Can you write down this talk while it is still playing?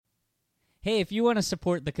hey, if you want to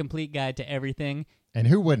support the complete guide to everything, And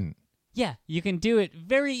who wouldn't? yeah, you can do it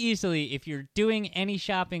very easily if you're doing any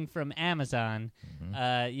shopping from Amazon.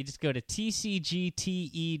 You just go to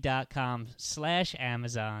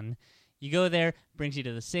tcgte.com/Amazon. You go there, brings you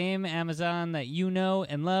to the same Amazon that you know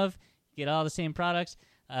and love. You get all the same products,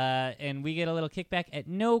 and we get a little kickback at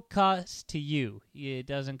no cost to you. It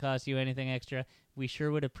doesn't cost you anything extra. We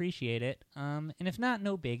sure would appreciate it. And if not,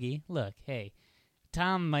 no biggie. Look, hey,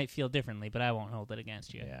 Tom might feel differently, but I won't hold it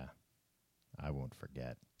against you. Yeah, I won't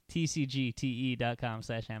forget.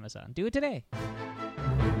 tcgte.com/Amazon. Do it today.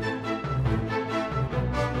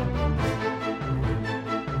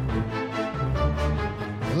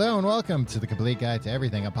 Hello and welcome to The Complete Guide to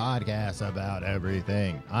Everything, a podcast about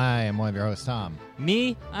everything. I am one of your hosts, Tom.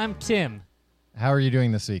 Me, I'm Tim. How are you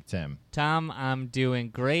doing this week, Tim? Tom, I'm doing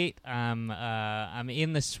great. I'm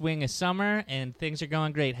in the swing of summer, and things are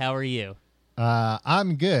going great. How are you?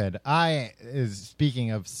 I'm good. Speaking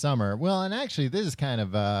of summer, well, and actually this is kind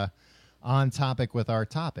of on topic with our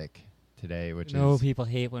topic today, which No, is... people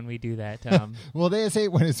hate when we do that, Tom. Well, they just hate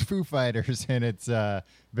when it's Foo Fighters and it's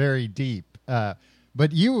very deep.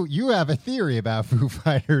 But you have a theory about Foo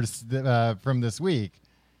Fighters from this week.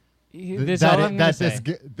 This is all I'm going to say.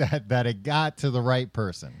 That it got to the right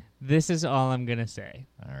person. This is all I'm going to say.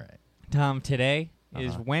 All right. Tom, today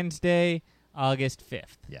is Wednesday, August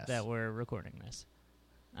 5th Yes. that we're recording this.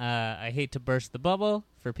 I hate to burst the bubble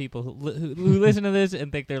for people who listen to this and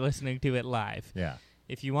think they're listening to it live. Yeah.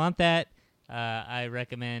 If you want that, I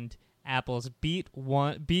recommend Apple's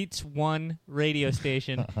Beats One radio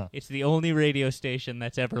station. It's the only radio station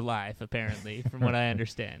that's ever live, apparently, from what I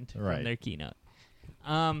understand Right. from their keynote.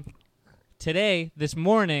 Today, this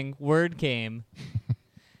morning, word came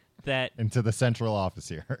that Into the central office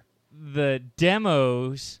here. the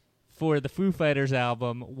demos for the Foo Fighters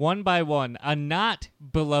album, one by one, a not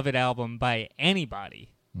beloved album by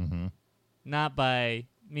anybody, not by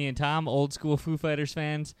me and Tom, old school Foo Fighters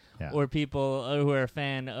fans, Yeah. or people who are a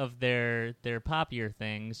fan of their poppier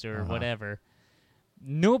things or whatever.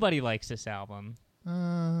 Nobody likes this album.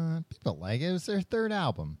 People like it. It was their third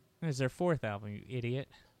album. It's their fourth album, you idiot.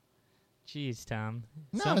 Jeez, Tom.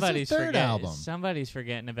 No, it's their third album. Somebody's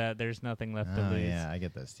forgetting about There's Nothing Left to Oh, Lose. yeah, I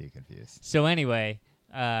get those two confused. So anyway,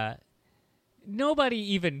 nobody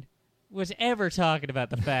even was ever talking about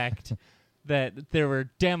the fact that there were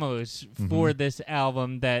demos for this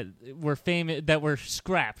album that were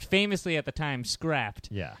scrapped, famously at the time scrapped.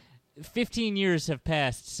 Yeah. 15 years have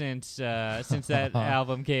passed since that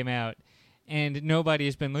album came out, and nobody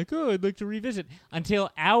has been like, "Oh, I'd like to revisit," until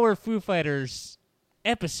our Foo Fighters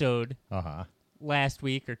episode last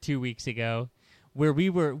week or 2 weeks ago, where we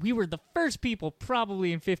were the first people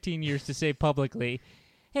probably in 15 years to say publicly,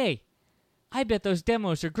 "Hey, I bet those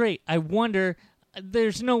demos are great. I wonder."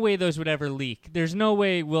 There's no way those would ever leak. There's no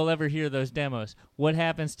way we'll ever hear those demos. What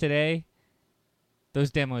happens today?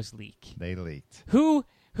 Those demos leak. They leaked. Who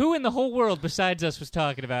in the whole world besides us was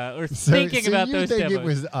talking about or thinking about those demos? You think demos? it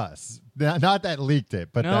was us. Not that leaked it,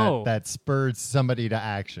 but No. that spurred somebody to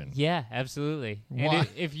action. Yeah, absolutely. Why? And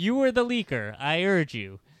if you were the leaker, I urge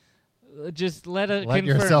you, just let Let confirm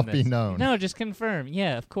yourself this. be known. No, just confirm.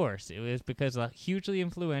 Yeah, of course. It was because hugely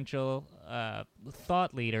influential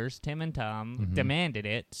thought leaders, Tim and Tom, demanded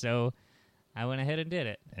it, so I went ahead and did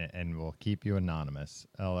it. And we'll keep you anonymous.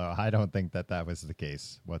 Although I don't think that was the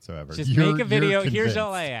case whatsoever. Just make a video. You're Here's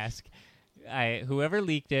all convinced. I ask. Whoever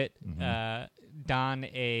leaked it, don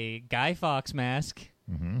a Guy Fawkes mask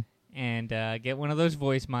and get one of those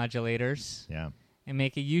voice modulators Yeah. and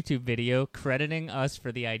make a YouTube video crediting us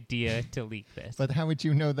for the idea to leak this. But how would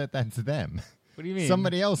you know that that's them? What do you mean?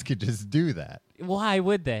 Somebody else could just do that. Why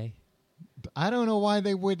would they? I don't know why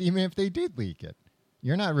they would, even if they did leak it.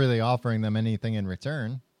 You're not really offering them anything in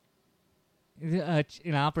return.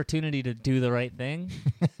 An opportunity to do the right thing?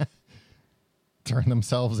 Turn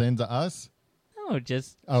themselves into us? No,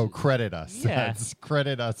 just Credit us. Yeah. That's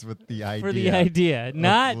credit us with the idea. for the idea, of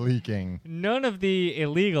not leaking. none of the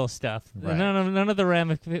illegal stuff. Right. None of the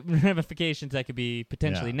ramifications that could be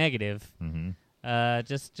potentially Yeah. negative.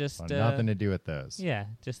 Just Nothing to do with those. Yeah,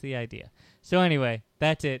 just the idea. So anyway,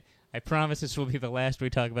 that's it. I promise this will be the last we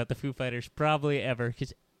talk about the Foo Fighters probably ever,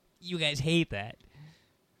 because you guys hate that.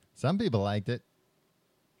 Some people liked it.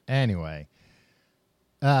 Anyway.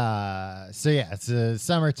 So yeah, it's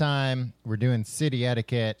summertime. We're doing city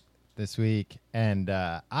etiquette this week. And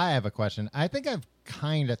I have a question. I think I've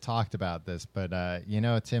kind of talked about this, but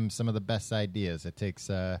Tim, some of the best ideas, it takes...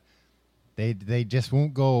 They just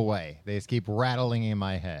won't go away. They just keep rattling in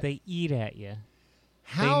my head. They eat at you.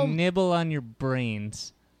 How They nibble on your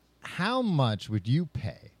brains. How much would you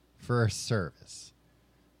pay for a service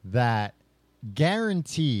that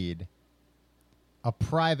guaranteed a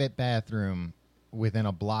private bathroom within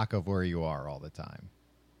a block of where you are all the time.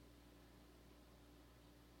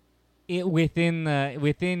 Within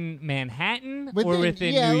Manhattan or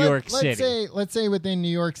within New York City? Let's say within New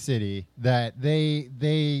York City that they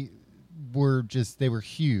were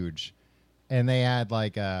huge, and they had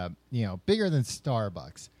like bigger than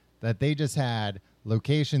Starbucks. That they just had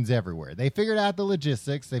locations everywhere. They figured out the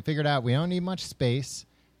logistics. They figured out we don't need much space.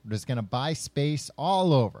 We're just gonna buy space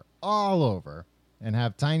all over, and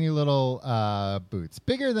have tiny little booths,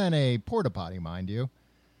 bigger than a porta potty, mind you,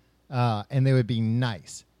 and they would be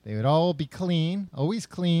nice. They would all be clean, always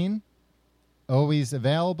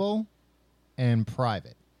available, and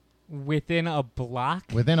private. Within a block?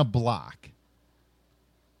 Within a block.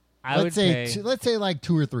 Let's say like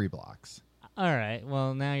 2 or 3 blocks. All right.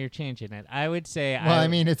 Well, now you're changing it. I would say...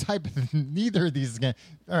 it's neither of these is going to...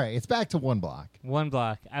 All right, it's back to 1 block. 1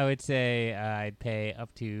 block. I would say I'd pay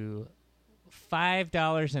up to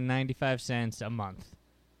 $5.95 a month.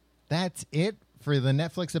 That's it for the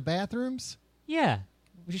Netflix of bathrooms? Yeah.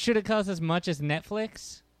 Should it cost as much as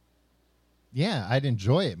Netflix? Yeah, I'd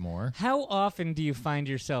enjoy it more. How often do you find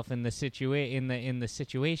yourself in the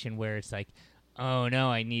situation where it's like, oh no,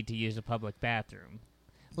 I need to use a public bathroom?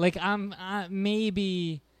 Like I'm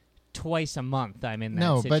maybe twice a month I'm in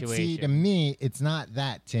that situation. No, but see, to me, it's not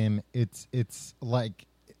that, Tim. It's like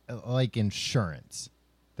insurance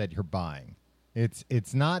that you're buying.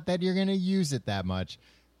 It's not that you're going to use it that much,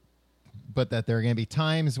 but that there are going to be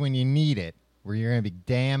times when you need it where you're going to be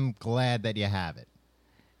damn glad that you have it.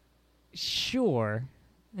 Sure.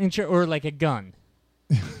 Or like a gun.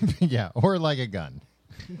 Yeah, or like a gun.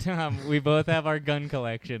 Tom, we both have our gun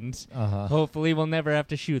collections. Hopefully we'll never have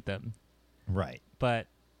to shoot them. Right. But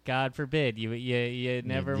God forbid, you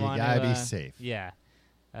never want to... You gotta be safe. Yeah.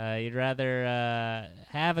 You'd rather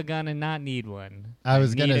have a gun and not need one.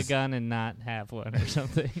 Need a gun and not have one or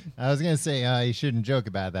something. I was going to say you shouldn't joke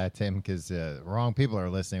about that, Tim, because wrong people are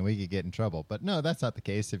listening. We could get in trouble. But no, that's not the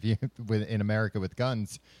case. If you in America with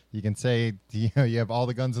guns, you can say you have all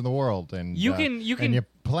the guns in the world, and you and you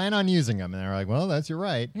plan on using them. And they're like, well, that's your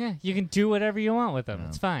right. Yeah, you can do whatever you want with them.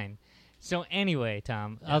 It's fine. So anyway,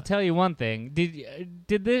 Tom, I'll tell you one thing.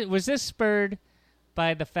 Was this spurred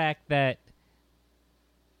by the fact that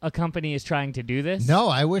a company is trying to do this? No,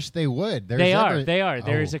 I wish they would. They are.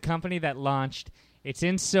 There's a company that launched. It's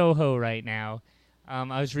in Soho right now.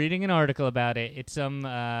 I was reading an article about it. It's some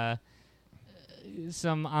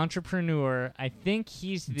entrepreneur. I think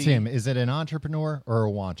he's the... Tim, is it an entrepreneur or a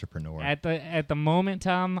wantrepreneur? At the moment,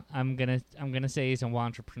 Tom, I'm gonna say he's an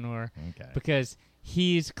entrepreneur. Okay. Because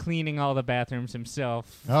he's cleaning all the bathrooms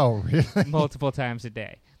himself. Oh, really? Multiple times a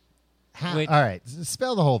day. All right,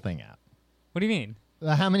 spell the whole thing out. What do you mean?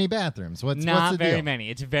 How many bathrooms? What's Not the very deal? many.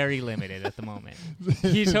 It's very limited at the moment.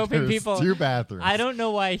 He's hoping people... 2 bathrooms. I don't know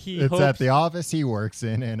why It's hopes... at the office he works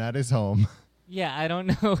in and at his home. Yeah, I don't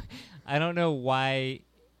know. I don't know why,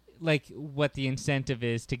 like, what the incentive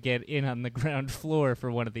is to get in on the ground floor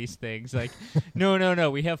for one of these things. Like, no.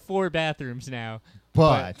 We have 4 bathrooms now.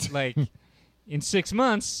 But like, in 6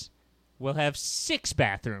 months, we'll have 6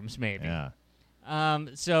 bathrooms, maybe. Yeah.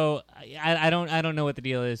 So I don't know what the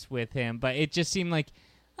deal is with him, but it just seemed like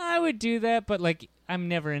I would do that, but like I'm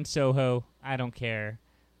never in Soho. I don't care.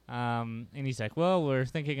 And he's like, well, we're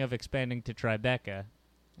thinking of expanding to Tribeca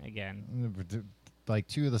again. Like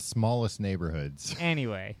 2 of the smallest neighborhoods.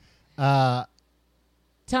 Anyway. Tom,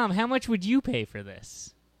 how much would you pay for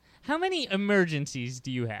this? How many emergencies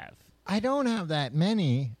do you have? I don't have that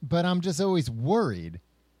many, but I'm just always worried.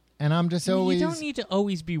 And I'm just always... You don't need to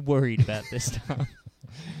always be worried about this,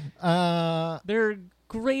 Tom. There are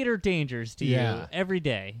greater dangers to you every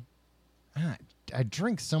day. I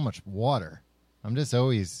drink so much water. I'm just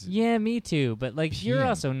always... Yeah, me too. But like, you're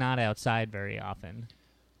also not outside very often.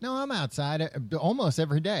 No, I'm outside almost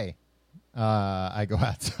every day. I go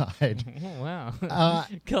outside. Oh, wow.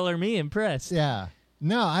 Color me impressed. Yeah.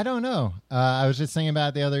 No, I don't know. I was just thinking about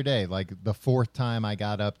it the other day, like the 4th time I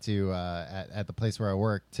got up to at the place where I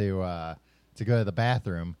work to go to the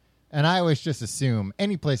bathroom, and I always just assume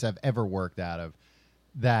any place I've ever worked out of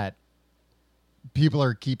that people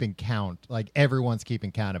are keeping count, like everyone's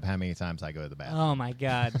keeping count of how many times I go to the bathroom. Oh my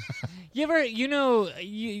God! Do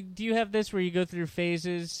you have this where you go through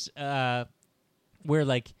phases where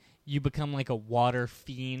like you become like a water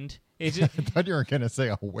fiend? I thought you were going to say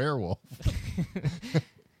a werewolf.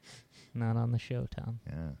 Not on the show, Tom.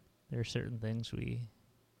 Yeah. There are certain things we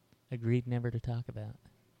agreed never to talk about.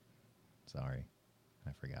 Sorry. I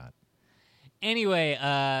forgot. Anyway,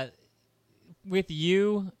 with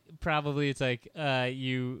you, probably it's like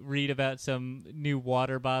you read about some new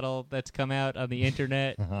water bottle that's come out on the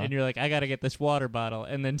internet, and you're like, I gotta get this water bottle,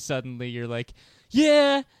 and then suddenly you're like,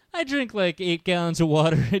 yeah, I drink like 8 gallons of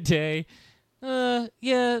water a day.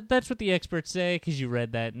 Yeah, that's what the experts say, because you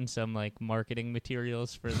read that in some like marketing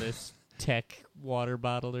materials for this tech water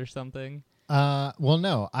bottle or something. Well,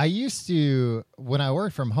 no. I used to, when I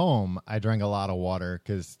worked from home, I drank a lot of water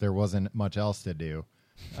because there wasn't much else to do.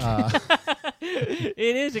 It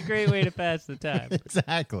is a great way to pass the time.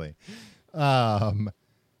 Exactly. But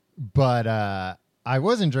I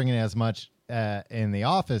wasn't drinking as much in the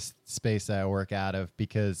office space that I work out of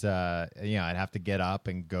because, I'd have to get up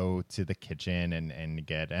and go to the kitchen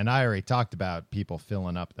and I already talked about people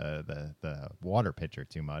filling up the water pitcher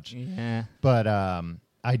too much. Yeah. But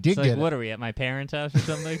I did get... what are we, at my parents' house or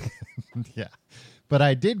something? Yeah. But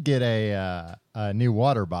I did get a new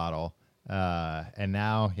water bottle, and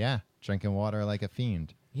now, drinking water like a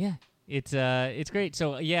fiend. Yeah, it's great.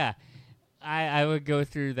 So, yeah, I would go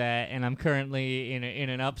through that, and I'm currently in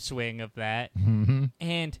an upswing of that. Mm-hmm.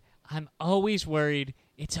 And I'm always worried.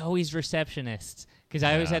 It's always receptionists, because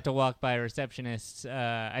I always had to walk by receptionists.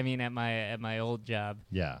 At my old job,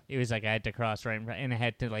 it was like I had to cross right in front, and I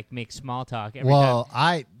had to like make small talk every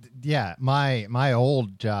time. My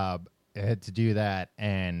old job had to do that,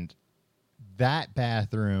 and that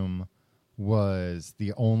bathroom was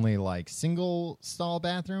the only like single stall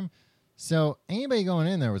bathroom. So anybody going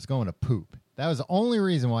in there was going to poop. That was the only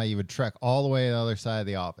reason why you would trek all the way to the other side of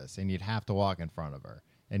the office, and you'd have to walk in front of her.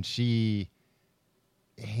 And she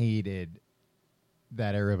hated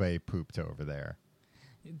that everybody pooped over there.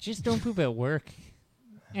 Just don't poop at work.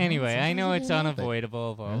 Anyway, I know it's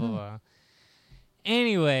unavoidable, blah, blah, blah.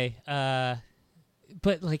 Anyway,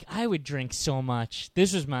 but like I would drink so much.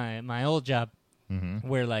 This was my old job,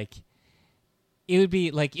 where like it'd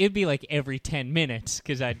be like every 10 minutes,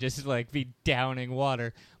 because I'd just like be downing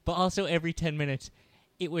water. But also every 10 minutes,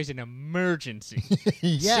 it was an emergency.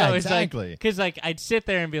 Yeah, so exactly. Because like I'd sit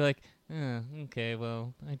there and be like, okay,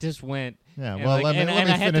 well, I just went. Yeah, and well, like, let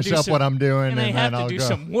me finish up some, what I'm doing, and I have then to do go.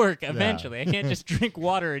 some work eventually. I can't just drink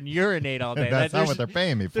water and urinate all day. That's not what they're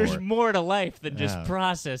paying me for. There's more to life than just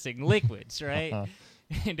processing liquids, right?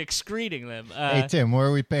 And excreting them. Hey, Tim, what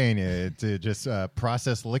are we paying you? To just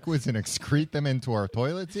process liquids and excrete them into our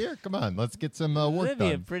toilets here? Come on, let's get some work done. That'd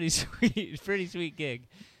be a pretty sweet gig.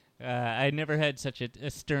 I never had such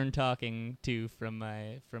a stern talking to from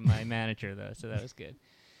my manager, though, so that was good.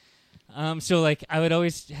 So like I would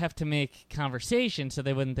always have to make conversation so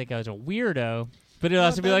they wouldn't think I was a weirdo. But it'd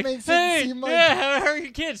also be like, hey, how are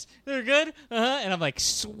your kids? They're good? And I'm like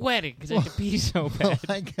sweating because I have to pee so bad. Well,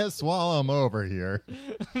 I guess while I'm over here.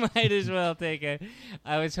 Might as well take it.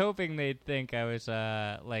 I was hoping they'd think I was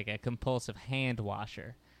like a compulsive hand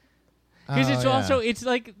washer. Because also, it's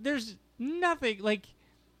like, there's nothing, like,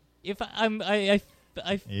 if I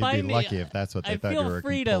You'd find be lucky if that's what they thought you were. I feel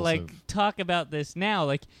free to like talk about this now.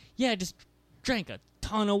 Like, I just drank a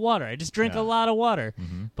ton of water. I just drink a lot of water.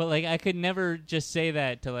 Mm-hmm. But like, I could never just say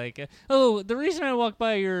that to like, the reason I walk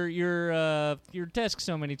by your desk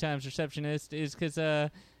so many times, receptionist, is because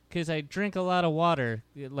I drink a lot of water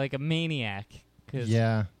like a maniac.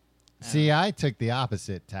 Yeah. See, I took the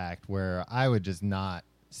opposite tact where I would just not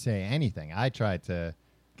say anything. I tried to.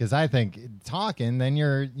 Because I think talking, then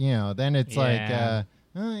then it's like,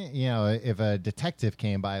 if a detective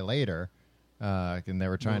came by later and they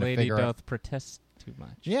were trying to figure out. Both protest too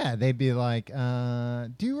much. Yeah, they'd be like,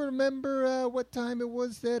 do you remember what time it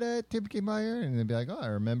was that Tim came by here? And they'd be like, I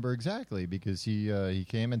remember exactly because he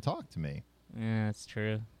came and talked to me. Yeah, that's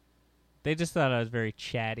true. They just thought I was very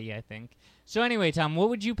chatty, I think. So anyway, Tom, what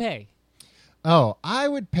would you pay? Oh, I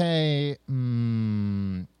would pay,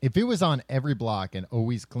 if it was on every block and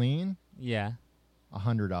always clean, $100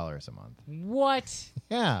 a month. What?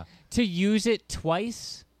 Yeah. To use it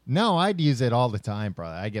twice? No, I'd use it all the time,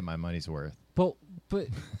 brother. I get my money's worth. But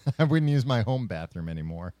I wouldn't use my home bathroom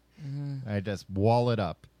anymore. I just wall it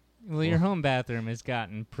up. Well, your home bathroom has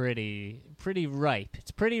gotten pretty ripe.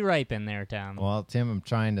 It's pretty ripe in there, Tom. Well, Tim, I'm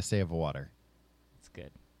trying to save water. It's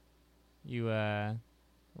good. You,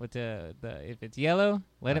 if it's yellow,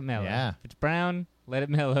 let it mellow. Yeah. If it's brown, let it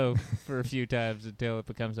mellow for a few times until it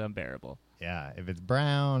becomes unbearable. Yeah. If it's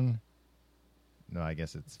brown, no, I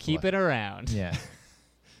guess it's keep it around. Yeah.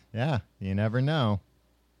 Yeah. You never know.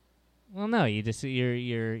 Well, no,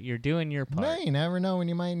 you're doing your part. No, you never know when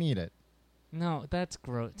you might need it. No, that's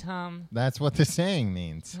gross, Tom. That's what the saying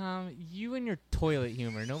means. Tom, you and your toilet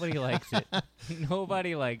humor. Nobody likes it.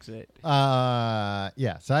 Nobody likes it.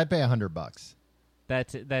 Yeah. So I'd pay $100.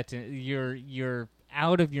 That's you're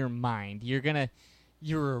out of your mind. You're gonna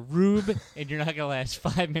You're a rube, and you're not going to last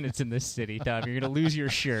 5 minutes in this city, Tom. You're going to lose your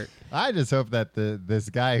shirt. I just hope that this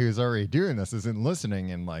guy who's already doing this isn't listening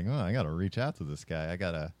and like, oh, I got to reach out to this guy. I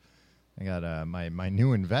got my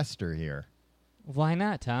new investor here. Why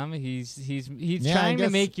not, Tom? He's trying to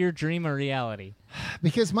make your dream a reality.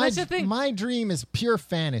 Because my dream is pure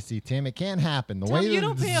fantasy, Tim. It can't happen. The Tom, way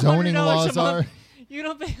the zoning laws are. You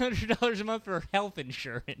don't pay $100 a month for health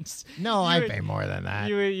insurance. No, I pay more than that.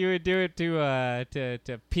 You would do it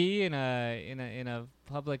to pee in a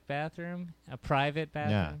public bathroom, a private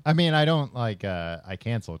bathroom. Yeah, I mean, I don't like. I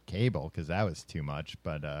canceled cable because that was too much.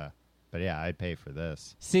 But yeah, I'd pay for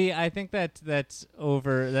this. See, I think that's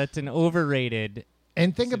an overrated.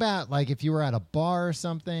 And think about like if you were at a bar or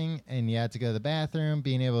something and you had to go to the bathroom,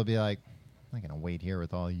 being able to be like, I'm not gonna wait here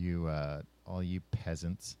with all you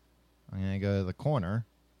peasants. I'm going to go to the corner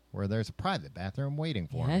where there's a private bathroom waiting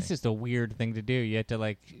for me. That's just a weird thing to do. You have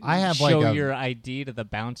to show your ID to the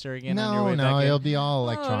bouncer again. No, it'll be all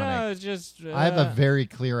electronic. No, it's just. I have a very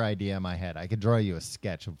clear idea in my head. I could draw you a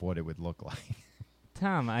sketch of what it would look like.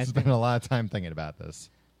 Tom, I spent a lot of time thinking about this.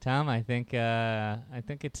 Tom, I think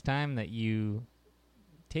it's time that you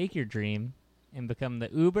take your dream and become the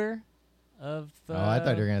Uber of. I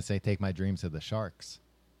thought you were going to say take my dreams to the sharks.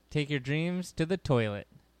 Take your dreams to the toilet.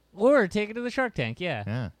 Or take it to the Shark Tank, yeah.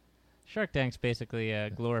 Yeah. Shark Tank's basically a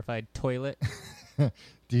glorified toilet.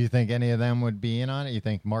 Do you think any of them would be in on it? You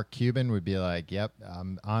think Mark Cuban would be like, yep,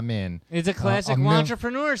 I'm in. It's a classic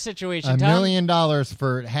entrepreneur situation, Tom. $1 million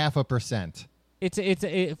for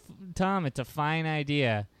 0.5%. Tom, it's a fine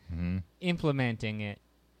idea. Mm-hmm. Implementing it.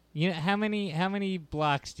 You know, how many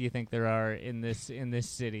blocks do you think there are in this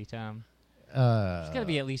city, Tom? There's got to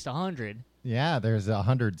be at least 100. Yeah, there's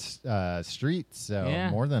 100 streets, so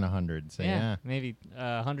more than 100. So yeah, maybe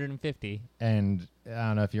 150. And I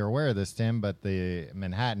don't know if you're aware of this, Tim, but the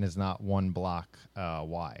Manhattan is not one block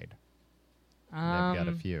wide. They've got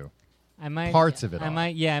a few. Parts of it. I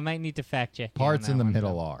might need to fact check. Parts in the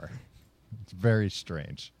middle are. It's very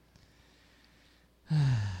strange.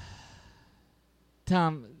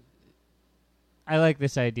 Tom, I like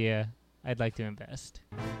this idea. I'd like to invest.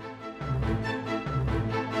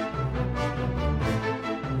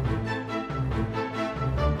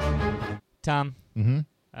 Tom,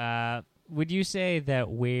 would you say that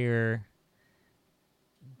we're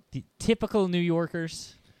the typical New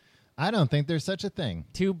Yorkers? I don't think there's such a thing.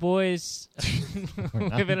 Two boys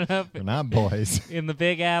living it up. We're not boys. In the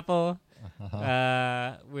Big Apple,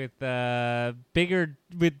 with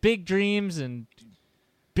big dreams and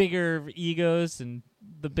bigger egos and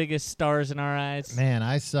the biggest stars in our eyes. Man,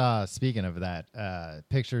 I saw, speaking of that,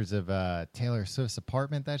 pictures of Taylor Swift's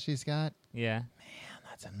apartment that she's got. Yeah.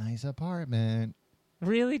 It's a nice apartment.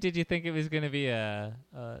 Really? Did you think it was going to be a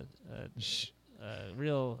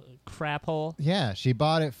real crap hole? Yeah, she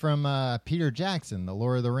bought it from Peter Jackson, the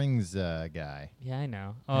Lord of the Rings guy. Yeah, I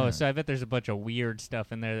know. Oh, so I bet there's a bunch of weird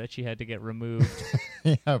stuff in there that she had to get removed.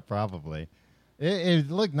 Yeah, probably.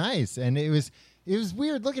 It looked nice, and it was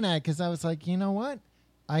weird looking at it because I was like, you know what?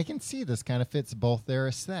 I can see this kind of fits both their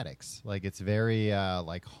aesthetics. Like it's very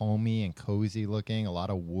like homey and cozy looking, a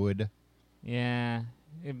lot of wood. Yeah.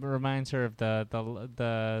 It reminds her of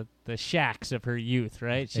the shacks of her youth,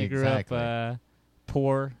 right? She grew up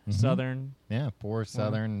poor, Southern. Yeah, poor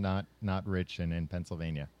Southern, not rich, and in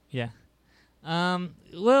Pennsylvania. Yeah.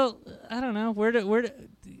 Well, I don't know. Where do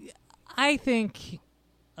I think?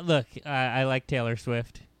 Look, I like Taylor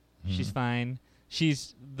Swift. Mm-hmm. She's fine.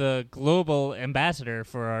 She's the global ambassador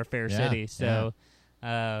for our fair city, so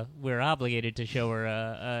we're obligated to show her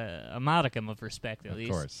a modicum of respect, at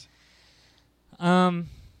least. Of course. I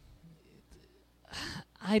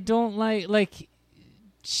don't like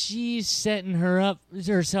she's setting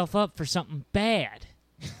herself up for something bad.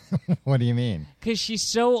 What do you mean? Because she's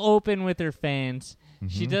so open with her fans. Mm-hmm.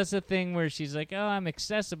 She does a thing where she's like, "Oh, I'm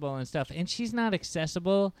accessible" and stuff, and she's not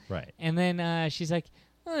accessible. Right. And then she's like,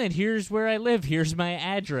 "Oh, and here's where I live. Here's my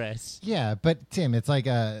address." Yeah, but Tim, it's like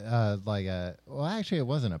well, actually, it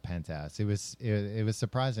wasn't a penthouse. It was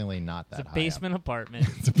surprisingly not that high. It's a basement apartment.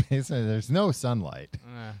 It's a basement. There's no sunlight.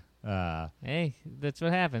 Hey, that's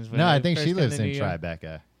what happens. No, I think she lives in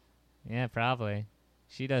Tribeca. Yeah, probably.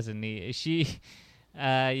 She doesn't need. You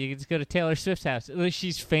can just go to Taylor Swift's house.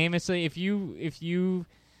 She's famously, if you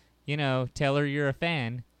tell her you're a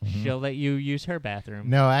fan, she'll let you use her bathroom.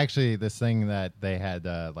 No, actually, this thing that they had,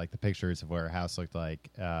 like the pictures of what her house looked like,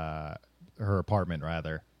 her apartment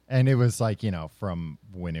rather, and it was like from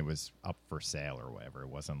when it was up for sale or whatever. It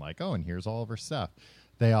wasn't like, oh, and here's all of her stuff.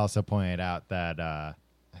 They also pointed out that I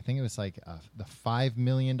think it was like the $5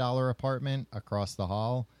 million apartment across the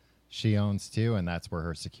hall. she owns too, and that's where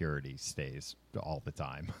her security stays all the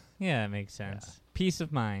time. Yeah, that makes sense. Yeah. Peace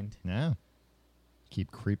of mind. Yeah.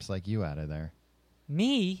 Keep creeps like you out of there.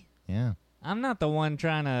 Me? Yeah. I'm not the one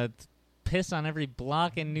trying to piss on every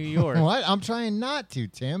block in New York. What? I'm trying not to,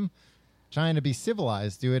 Tim. Trying to be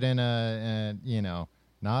civilized. Do it in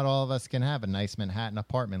not all of us can have a nice Manhattan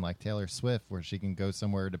apartment like Taylor Swift where she can go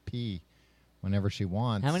somewhere to pee whenever she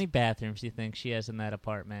wants. How many bathrooms do you think she has in that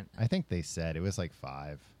apartment? I think they said it was like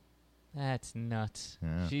 5. That's nuts.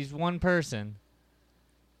 Yeah. She's one person.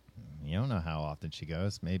 You don't know how often she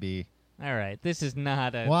goes. Maybe. All right, this is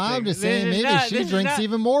not a. Well, I'm just saying maybe she drinks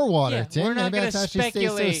even more water, Tim. We're not maybe that's how she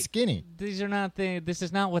stays so skinny. These are not this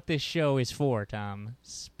is not what this show is for, Tom.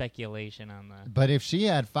 Speculation on the. But if she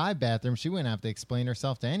had 5 bathrooms, she wouldn't have to explain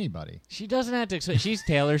herself to anybody. She doesn't have to explain. She's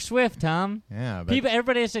Taylor Swift, Tom. Yeah, but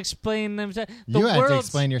everybody has to explain themselves. You had to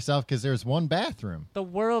explain yourself because there's one bathroom. The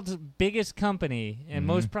world's biggest company and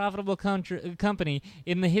most profitable company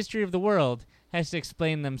in the history of the world has to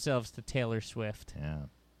explain themselves to Taylor Swift. Yeah.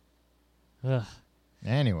 Ugh.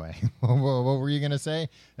 Anyway, what were you going to say?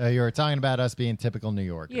 You were talking about us being typical New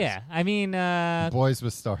Yorkers. Yeah, I mean... boys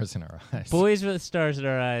with stars in our eyes. Boys with stars in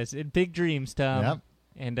our eyes. And big dreams, Tom. Yep.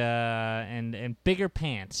 And bigger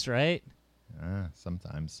pants, right?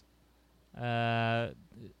 Sometimes. Well,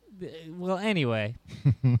 anyway.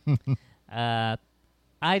 I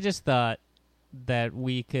just thought that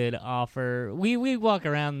we could offer... We walk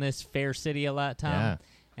around this fair city a lot, Tom. Yeah.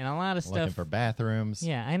 And a lot of stuff. Looking for bathrooms.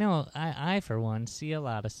 Yeah, I know. I for one, see a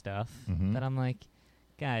lot of stuff. But I'm like,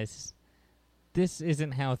 guys, this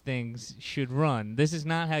isn't how things should run. This is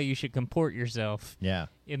not how you should comport yourself. Yeah.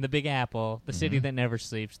 In the Big Apple, the city that never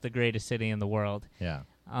sleeps, the greatest city in the world. Yeah.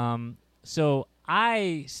 So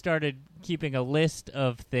I started keeping a list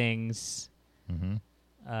of things,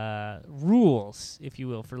 rules, if you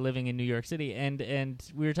will, for living in New York City. And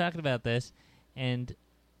we were talking about this, and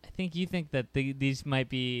I think you think that these might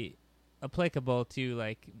be applicable to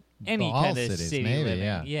like any kind of cities, city maybe,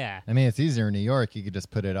 living. Yeah. I mean, it's easier in New York. You could just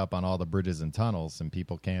put it up on all the bridges and tunnels, and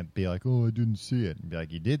people can't be like, "Oh, I didn't see it," and be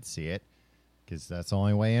like, "You did see it," because that's the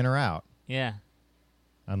only way in or out. Yeah.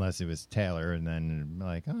 Unless it was Taylor, and then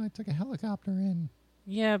like, "Oh, I took a helicopter in."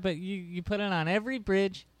 Yeah, but you put it on every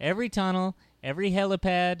bridge, every tunnel, every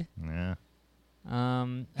helipad. Yeah. How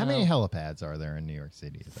many helipads are there in New York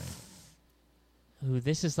City, you think? Ooh,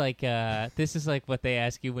 this is like what they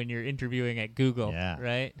ask you when you're interviewing at Google,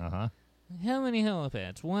 right? Uh-huh. How many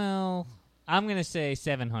helipads? Well, I'm going to say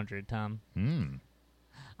 700, Tom.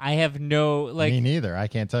 I have no Me neither. I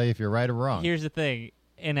can't tell you if you're right or wrong. Here's the thing.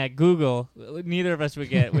 And at Google, neither of us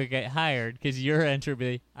would get hired because your answer would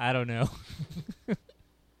be, I don't know.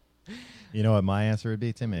 You know what my answer would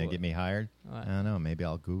be, Tim? It'd get me hired? What? I don't know. Maybe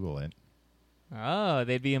I'll Google it. Oh,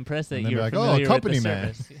 they'd be impressed that you're like, familiar company with the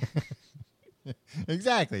man. service.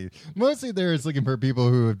 Exactly. Mostly they're just looking for people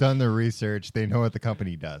who have done their research. They know what the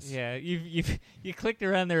company does. Yeah, you clicked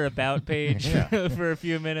around their about page for a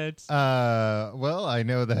few minutes. Well, I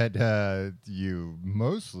know that you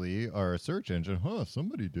mostly are a search engine.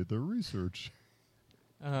 Somebody did their research.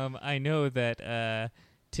 I know that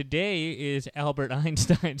today is Albert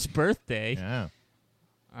Einstein's birthday. Yeah.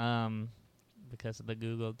 Because of the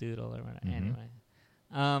Google Doodle or whatever. Anyway.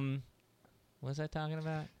 What was I talking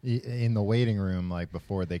about? In the waiting room, like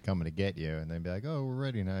before they come to get you, and they'd be like, "Oh, we're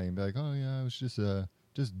ready now." You'd be like, "Oh yeah, I was just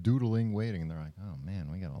doodling, waiting." And they're like, "Oh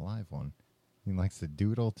man, we got a live one." He likes to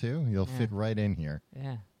doodle too. He'll fit right in here.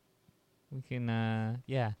 Yeah, we can.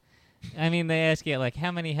 Yeah, I mean, they ask you like,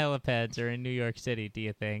 how many helipads are in New York City? Do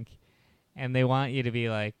you think? And they want you to be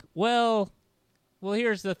like, well,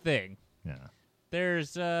 here's the thing. Yeah.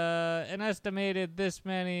 There's an estimated this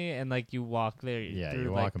many, and like you walk there. Yeah, through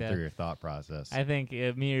you walk like them through your thought process. I think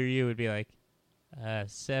me or you would be like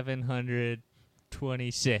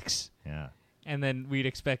 726. Yeah, and then we'd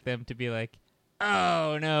expect them to be like,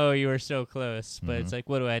 "Oh no, you were so close." But it's like,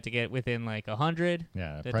 what do I have to get within like 100?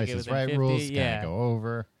 Yeah, Price is Right 50? Rules. Yeah, go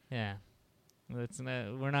over. Yeah. That's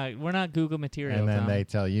not, we're not Google material. And then Tom. they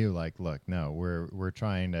tell you like, look, no, we're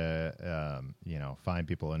trying to find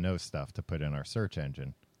people who know stuff to put in our search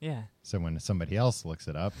engine. Yeah. So when somebody else looks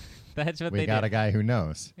it up, that's what we got a guy who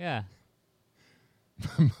knows. Yeah.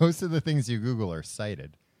 Most of the things you Google are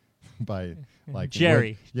cited by like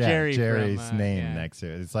Jerry. Jerry's from, name next to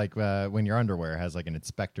it. It's like when your underwear has like an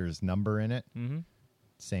inspector's number in it. Mm-hmm.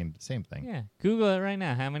 Same thing. Yeah, Google it right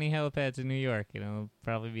now. How many helipads in New York? It'll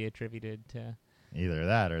probably be attributed to either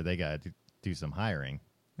that or they got to do some hiring.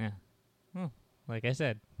 Yeah. Well, like I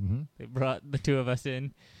said, they brought the two of us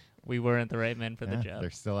in. we weren't the right men for the job. They're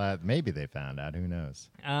still out. Maybe they found out. Who knows?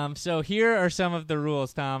 So here are some of the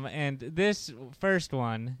rules, Tom. And this first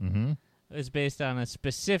one is based on a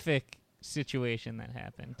specific situation that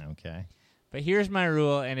happened. Okay. But here's my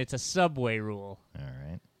rule, and it's a subway rule. All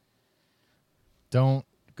right. Don't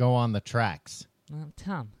go on the tracks.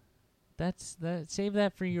 Tom, save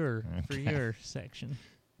that for your section.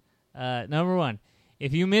 Number one,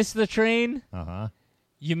 if you miss the train,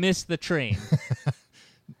 you miss the train.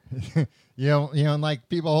 You don't like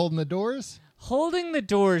people holding the doors? Holding the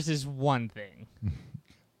doors is one thing.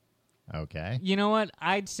 Okay. You know what?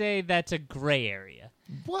 I'd say that's a gray area.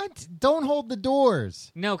 What? Don't hold the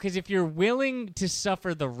doors. No, because if you're willing to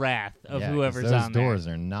suffer the wrath of whoever's on there. Those doors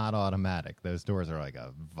are not automatic. Those doors are like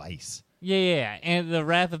a vice. Yeah. And the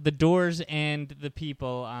wrath of the doors and the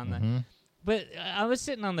people on the... But I was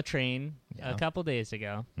sitting on the train a couple days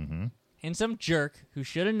ago, and some jerk who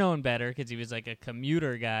should have known better because he was like a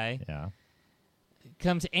commuter guy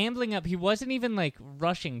comes ambling up. He wasn't even like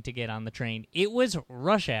rushing to get on the train. It was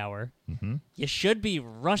rush hour. You should be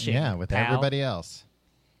rushing. Yeah, with pal. everybody else.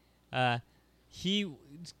 He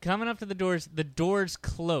coming up to the doors. The doors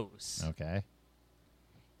close. Okay.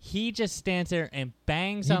 He just stands there and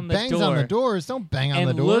bangs on the door. Bangs on the doors. Don't bang on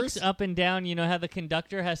the doors. And looks up and down. You know how the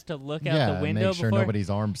conductor has to look out the window make sure before? nobody's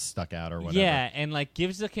arms stuck out or whatever. Yeah, and like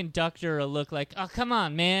gives the conductor a look like, "Oh, come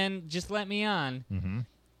on, man, just let me on."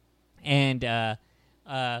 And the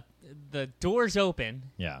doors open.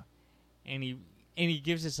 Yeah. And he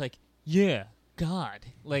gives this like, "Yeah, God,"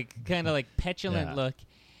 like kind of like petulant look,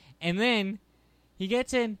 and then he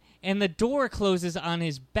gets in, and the door closes on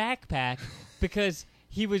his backpack because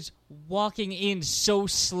he was walking in so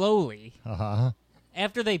slowly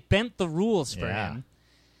after they bent the rules for him.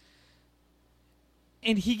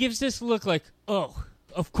 And he gives this look like, "Oh,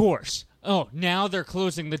 of course. Oh, now they're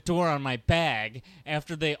closing the door on my bag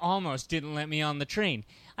after they almost didn't let me on the train."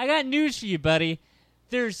 I got news for you, buddy.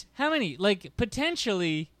 There's how many? Like,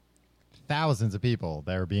 potentially... thousands of people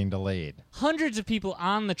that are being delayed. Hundreds of people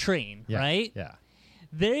on the train, right? Yeah.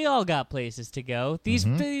 They all got places to go. These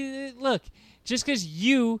look, just because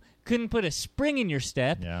you couldn't put a spring in your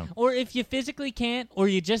step, or if you physically can't, or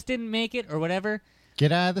you just didn't make it, or whatever,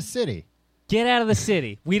 get out of the city. Get out of the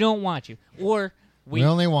city. We don't want you. Or we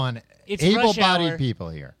only want able-bodied people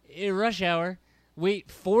here. Rush hour.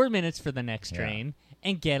 Wait 4 minutes for the next train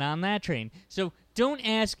and get on that train. So don't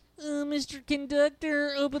ask, "Oh, Mr.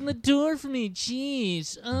 Conductor, open the door for me.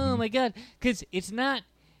 Jeez. Oh my God." Because it's not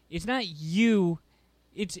you.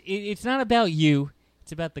 It's not about you.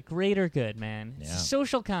 It's about the greater good, man. It's a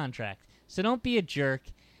social contract. So don't be a jerk.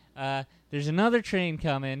 There's another train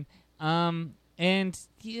coming. And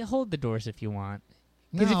you hold the doors if you want.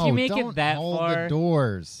 Because if you make it that hold far, the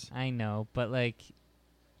doors. I know, but like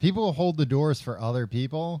people hold the doors for other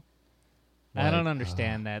people. I don't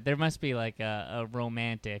understand that. There must be like a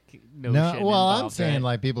romantic notion. No, well, I'm involved, saying right?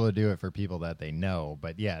 like people who do it for people that they know,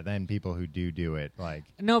 but then people who do it like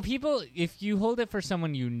people. If you hold it for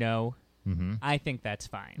someone you know, I think that's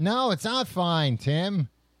fine. No, it's not fine, Tim.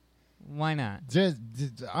 Why not? Just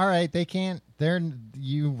all right. They can't.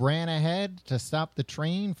 You ran ahead to stop the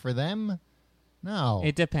train for them. No,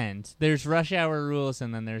 it depends. There's rush hour rules,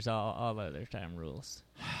 and then there's all other time rules.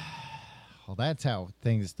 Well, that's how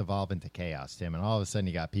things devolve into chaos, Tim. And all of a sudden,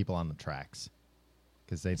 you got people on the tracks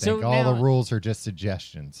because they think all the rules are just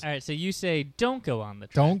suggestions. All right, so you say don't go on the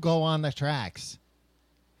tracks. Don't go on the tracks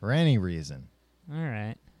for any reason. All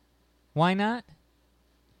right. Why not?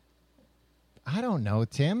 I don't know,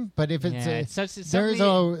 Tim. But if it's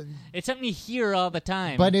something you hear all the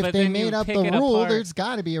time. But if they made up the rule, there's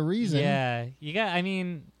got to be a reason. Yeah, you got. I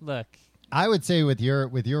mean, look. I would say with your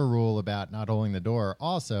rule about not holding the door,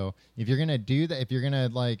 also, if you're gonna do that, if you're gonna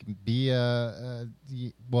like be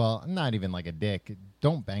not even like a dick,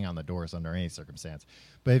 don't bang on the doors under any circumstance.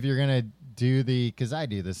 But if you're gonna do because I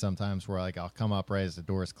do this sometimes, where like I'll come up right as the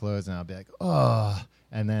doors close and I'll be like, "Oh,"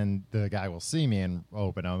 and then the guy will see me and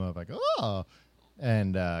open them up like, "Oh,"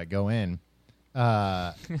 and go in.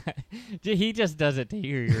 He just does it to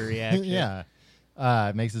hear your reaction. Yeah,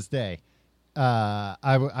 it makes his day. I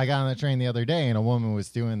got on the train the other day and a woman was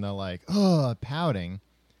doing the like, pouting,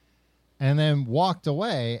 and then walked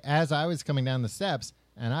away as I was coming down the steps,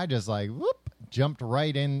 and I just like, jumped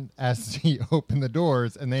right in as she opened the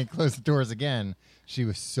doors and then closed the doors again. She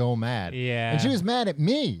was so mad. Yeah. And she was mad at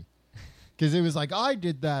me because it was like, I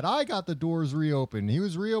did that. I got the doors reopened. He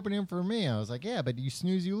was reopening for me. I was like, yeah, but you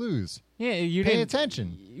snooze, you lose. Yeah, you Pay didn't...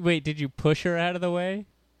 attention. Wait, did you push her out of the way?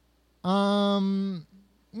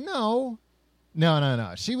 No.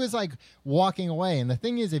 No. She was like walking away, and the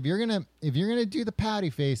thing is, if you're gonna do the pouty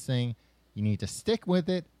face thing, You need to stick with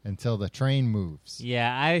it until the train moves.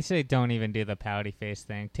 Yeah, I say don't even do the pouty face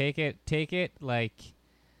thing. Take it like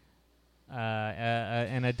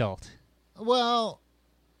an adult. Well,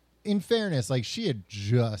 in fairness, like she had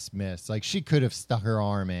just missed. Like she could have stuck her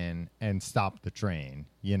arm in and stopped the train,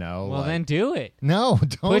 you know? Well, like, then do it. No,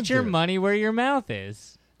 don't Put your do it. money where your mouth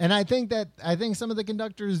is. And I think some of the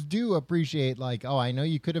conductors do appreciate, like, oh, I know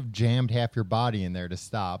you could have jammed half your body in there to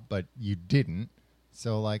stop, but you didn't.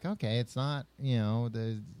 So, like, okay, it's not,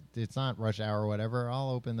 it's not rush hour or whatever. I'll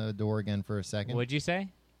open the door again for a second. What'd you say?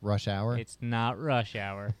 Rush hour? It's not rush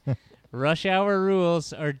hour. Rush hour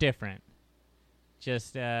rules are different.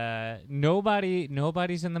 Just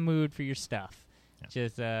nobody's in the mood for your stuff. Yeah.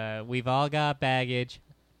 Just we've all got baggage.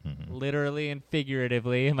 Mm-hmm. Literally and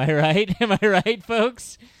figuratively. Am I right? Am I right,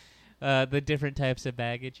 folks? The different types of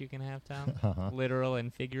baggage you can have, Tom. Uh-huh. Literal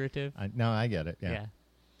and figurative. No, I get it. Yeah.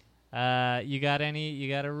 You got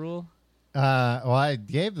a rule? Well, I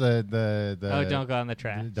gave the Oh, don't go on the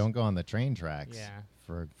tracks. Don't go on the train tracks. Yeah.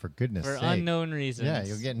 For goodness' sake. For unknown reasons. Yeah,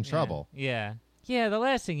 you'll get in trouble. Yeah. Yeah, the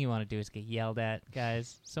last thing you want to do is get yelled at,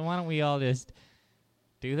 guys. So why don't we all just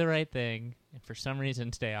do the right thing and for some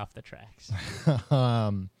reason stay off the tracks?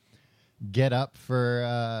 Get up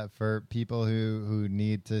for people who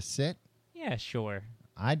need to sit. Yeah, sure.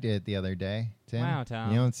 I did the other day, Tim. Wow,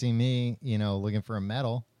 Tom. You don't see me, looking for a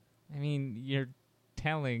medal. I mean, you're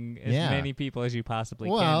telling as many people as you possibly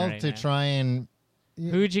can right to now. Try and...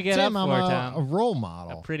 Who'd you get Tim, up for, I'm Tom? a role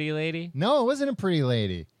model. A pretty lady? No, it wasn't a pretty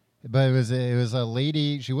lady. But it was a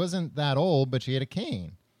lady. She wasn't that old, but she had a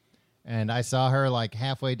cane. And I saw her like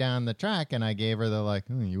halfway down the track, and I gave her the like,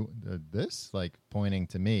 this, like pointing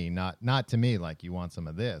to me, not to me, like you want some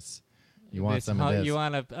of this. You want some of this. You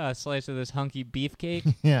want a slice of this hunky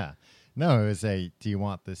beefcake? Yeah. No, it was do you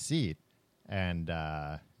want the seat? And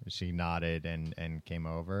she nodded and came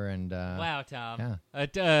over and. Wow, Tom. Yeah. A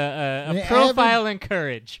profile in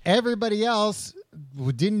courage. Everybody else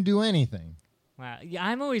didn't do anything. Wow. Yeah,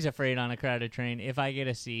 I'm always afraid on a crowded train if I get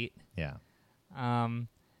a seat. Yeah.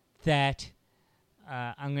 That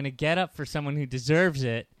I'm going to get up for someone who deserves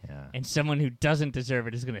it, and someone who doesn't deserve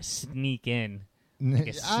it is going to sneak in like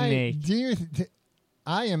a snake.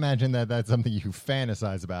 I imagine that's something you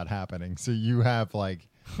fantasize about happening, so you have like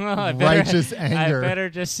righteous anger. I better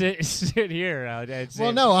just sit here.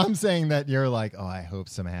 Well, no, I'm saying that you're like, oh, I hope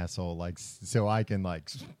some asshole so I can like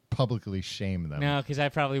publicly shame them. No, because I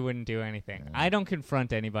probably wouldn't do anything. I don't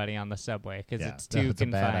confront anybody on the subway because it's too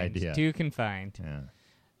confined. A bad idea. Too confined.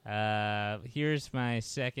 Yeah. Here's my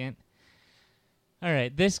second. All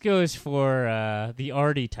right, this goes for the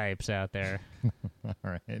arty types out there. All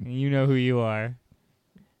right. You know who you are.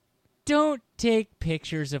 Don't take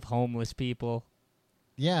pictures of homeless people.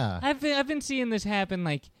 Yeah. I've been seeing this happen,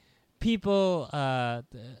 like people,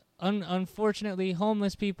 unfortunately,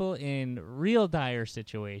 homeless people in real dire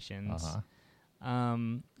situations.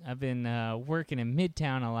 I've been working in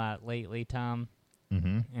Midtown a lot lately, Tom,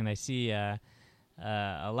 and I see a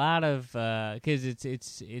lot of because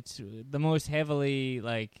it's the most heavily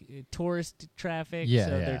like tourist traffic. Yeah,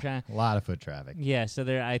 so yeah. they're trying a lot of foot traffic. Yeah, so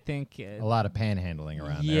there I think a lot of panhandling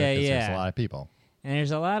around there. there. Yeah. There's a lot of people. And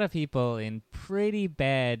there's a lot of people in pretty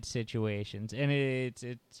bad situations, and it's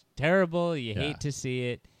terrible. You hate to see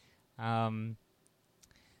it, but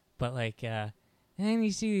like, and then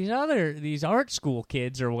you see these art school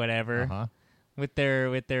kids or whatever with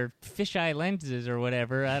their fisheye lenses or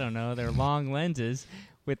whatever. I don't know, their long lenses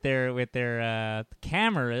with their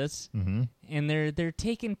cameras, and they're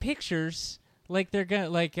taking pictures. Like they're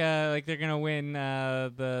gonna win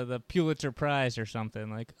the Pulitzer Prize or something.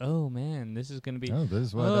 Like, oh man, this is gonna be. Oh, this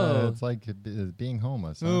is what it's like being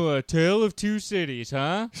homeless. Huh? Oh, a tale of two cities,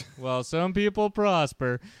 huh? Well, some people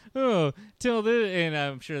prosper. Oh, and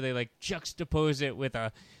I'm sure they like juxtapose it with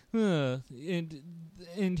a,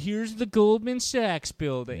 and here's the Goldman Sachs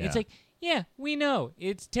building. Yeah. It's like, yeah, we know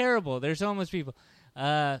it's terrible. There's homeless people.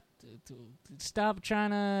 Stop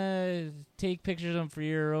trying to take pictures of them for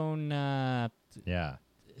your own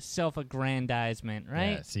self-aggrandizement,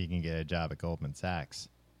 right? Yeah, so you can get a job at Goldman Sachs.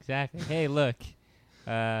 Exactly. Hey, look,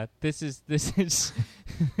 this is the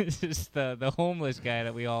homeless guy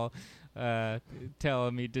that we all tell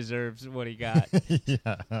him he deserves what he got.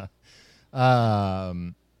 Yeah. How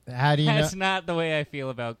do you That's know? not the way I feel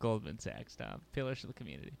about Goldman Sachs, Tom. Pillars of the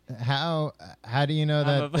community. How do you know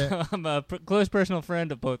that? I'm a close personal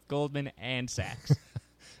friend of both Goldman and Sachs.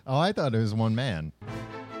 Oh, I thought it was one man.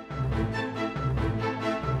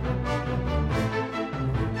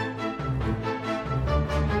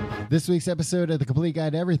 This week's episode of The Complete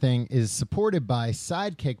Guide to Everything is supported by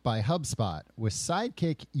Sidekick by HubSpot. With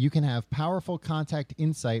Sidekick, you can have powerful contact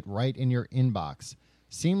insight right in your inbox.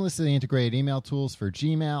 Seamlessly integrated email tools for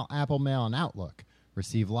Gmail, Apple Mail, and Outlook.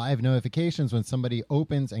 Receive live notifications when somebody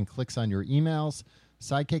opens and clicks on your emails.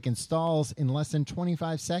 Sidekick installs in less than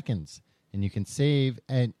 25 seconds. And you can save,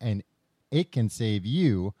 and it can save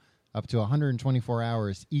you up to 124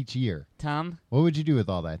 hours each year. Tom? What would you do with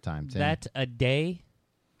all that time, Tim? That's a day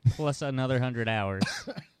plus another 100 hours.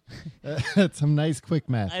 That's some nice quick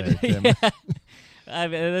math there, Tim.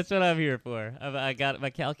 That's what I'm here for. I got my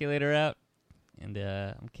calculator out, and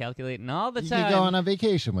I'm calculating all the time. You could go on a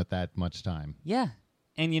vacation with that much time. Yeah.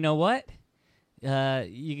 And you know what?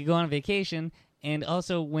 You could go on a vacation, and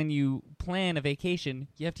also when you plan a vacation,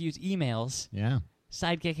 you have to use emails. Yeah.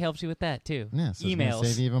 Sidekick helps you with that, too. Yeah, so emails. It's going to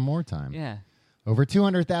save you even more time. Yeah. Over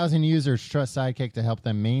 200,000 users trust Sidekick to help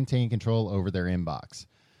them maintain control over their inbox.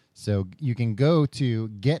 So you can go to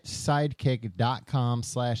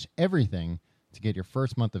getsidekick.com/everything to get your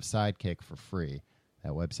first month of Sidekick for free.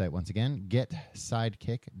 That website, once again,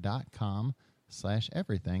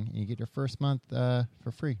 getsidekick.com/everything. And you get your first month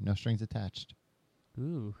for free, no strings attached.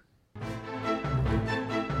 Ooh.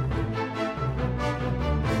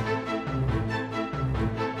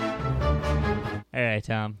 All right,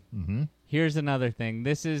 Tom. Mm-hmm. Here's another thing.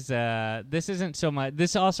 This isn't so much.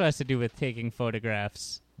 This also has to do with taking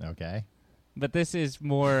photographs. Okay. But this is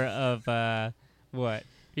more of what?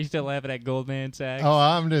 You still laughing at Goldman Sachs? Oh,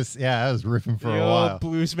 I was riffing for the a old while.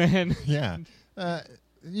 blues man. Yeah.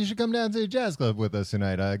 You should come down to the jazz club with us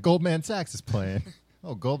tonight. Goldman Sachs is playing.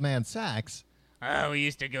 Oh, Goldman Sachs. Oh, we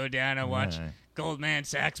used to go down and watch Goldman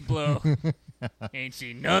Sachs blow. Ain't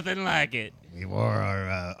seen nothing like it. We wore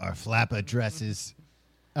our flapper dresses.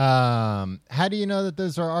 How do you know that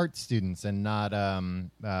those are art students and not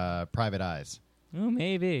private eyes? Oh,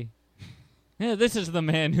 maybe. Yeah, this is the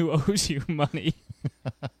man who owes you money.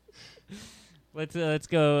 Let's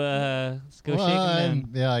go. Let's go shake him down.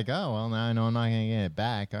 Yeah, like, oh well, now I know I'm not gonna get it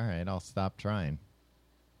back. All right, I'll stop trying.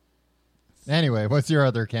 Anyway, what's your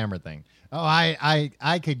other camera thing? Oh,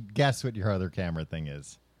 I could guess what your other camera thing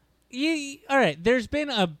is. All right. There's been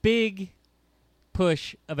a big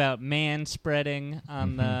push about man-spreading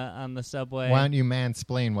on the subway. Why don't you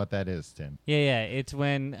mansplain what that is, Tim? Yeah. It's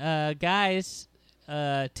when guys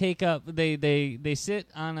take up. They sit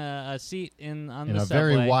on a seat on the subway. In a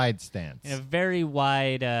very wide stance. In a very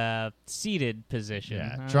wide seated position.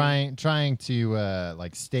 Yeah, trying to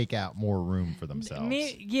like stake out more room for themselves.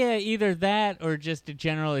 Yeah, either that or just in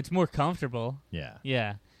general, it's more comfortable. Yeah.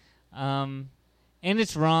 Yeah. And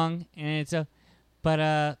it's wrong, and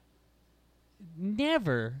but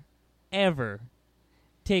never, ever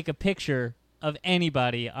take a picture of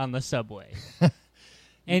anybody on the subway.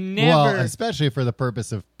 And never... Well, especially for the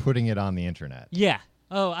purpose of putting it on the internet. Yeah.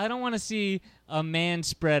 Oh, I don't want to see a man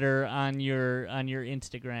spreader on your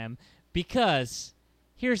Instagram, because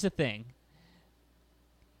here's the thing.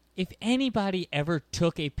 If anybody ever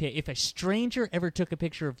took if a stranger ever took a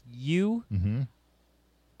picture of you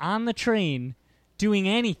on the train doing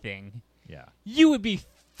anything, you would be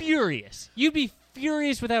furious. You'd be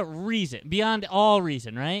furious without reason, beyond all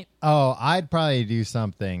reason, right? Oh, I'd probably do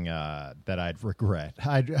something that I'd regret.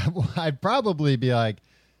 I'd probably be like,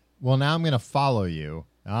 well, now I'm going to follow you.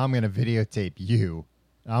 I'm going to videotape you.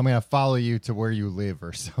 I'm going to follow you to where you live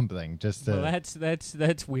or something. Just to... Well,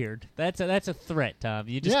 that's weird. That's a threat, Tom.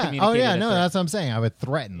 You just communicated. Oh yeah, no, that's what I'm saying. I would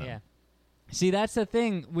threaten them. Yeah. See, that's the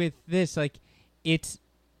thing with this. Like, it's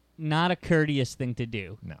not a courteous thing to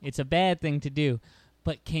do. No. It's a bad thing to do.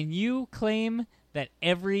 But can you claim that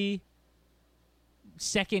every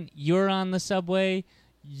second you're on the subway,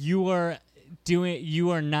 you are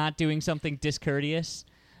not doing something discourteous?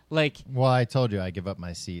 Like, well, I told you I give up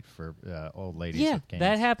my seat for old ladies. Yeah, with canes.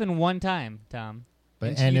 that happened one time, Tom.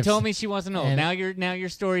 But and you told me she wasn't old. Now your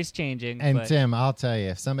story's changing. And Tim, I'll tell you,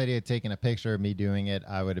 if somebody had taken a picture of me doing it,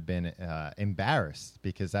 I would have been embarrassed,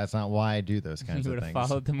 because that's not why I do those kinds of things. You would have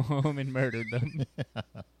followed them home and murdered them.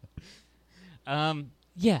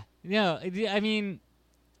 Yeah. No, I mean,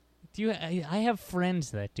 I have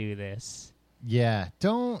friends that do this. Yeah.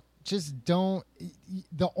 Don't. The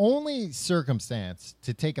only circumstance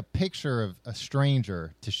to take a picture of a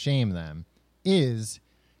stranger to shame them is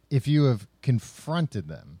if you have confronted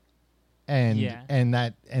them, and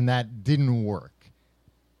that didn't work.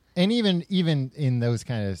 And even in those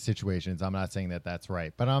kind of situations, I'm not saying that that's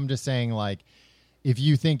right, but I'm just saying, like, if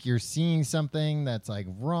you think you're seeing something that's like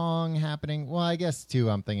wrong happening, well, I guess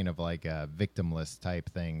too, I'm thinking of like victimless type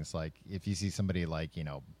things. Like if you see somebody like,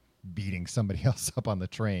 beating somebody else up on the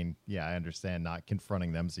train, yeah, I understand not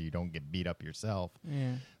confronting them so you don't get beat up yourself.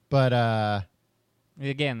 Yeah. But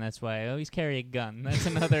again, that's why I always carry a gun. That's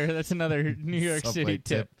another New York City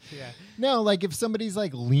tip. Yeah. No, like if somebody's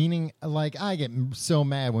like leaning, like I get so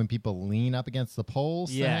mad when people lean up against the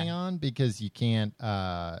poles to hang on because you can't,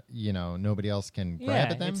 nobody else can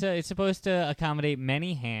grab at them. It's supposed to accommodate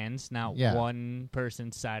many hands, not one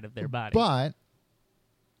person's side of their body. But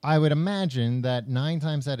I would imagine that 9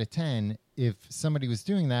 times out of 10, if somebody was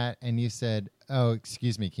doing that and you said, "Oh,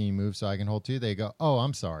 excuse me, can you move so I can hold 2?" They go, "Oh,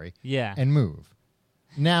 I'm sorry," and move.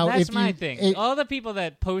 Now, that's my thing. All the people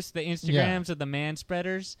that post the Instagrams of the man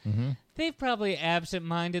spreaders, they've probably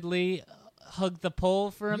absentmindedly hugged the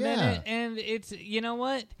pole for a minute, and it's, you know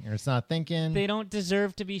what? It's not thinking. They don't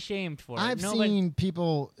deserve to be shamed for it. I've seen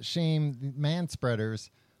people shame man spreaders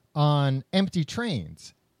on empty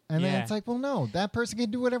trains, and then it's like, well, no, that person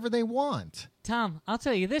can do whatever they want. Tom, I'll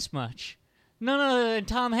tell you this much: none other than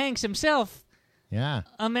Tom Hanks himself. Yeah,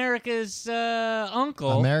 America's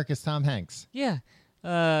uncle. America's Tom Hanks. Yeah.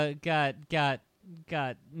 Got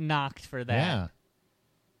knocked for that.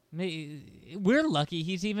 Yeah. We're lucky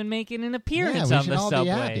he's even making an appearance on the subway. Be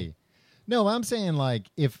happy. No, I'm saying like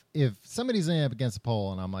if somebody's leaning up against a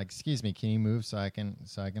pole and I'm like, "Excuse me, can you move so I can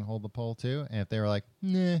hold the pole too?" And if they were like,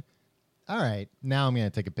 "Nah," all right, now I'm gonna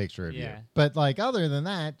take a picture of you. But like other than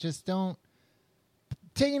that, just don't.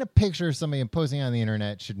 Taking a picture of somebody and posting it on the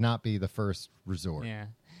internet should not be the first resort. Yeah,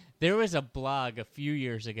 there was a blog a few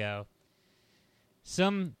years ago.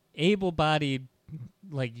 Some able-bodied,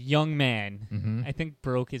 like, young man, I think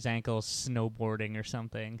broke his ankle snowboarding or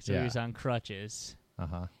something, so he was on crutches.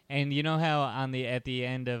 And you know how at the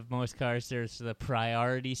end of most cars there's the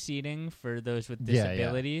priority seating for those with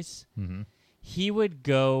disabilities? He would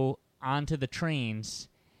go onto the trains.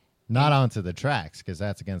 Not onto the tracks, because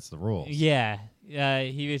that's against the rules. Yeah.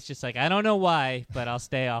 He was just like, I don't know why, but I'll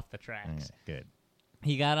stay off the tracks. Good.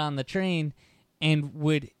 He got on the train and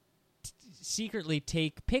would secretly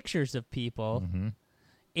take pictures of people,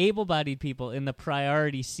 able-bodied people in the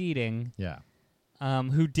priority seating,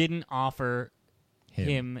 who didn't offer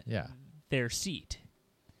him their seat.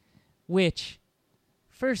 Which,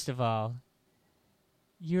 first of all,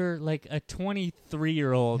 you're like a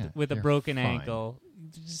 23-year-old with a broken ankle.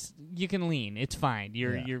 You can lean. It's fine.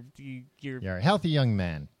 You're a healthy young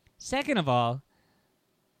man. Second of all,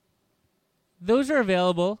 those are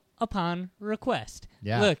available upon request.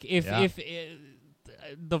 Yeah. Look, if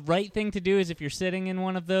the right thing to do is if you're sitting in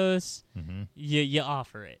one of those, you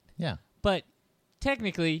offer it. Yeah. But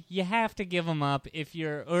technically, you have to give them up if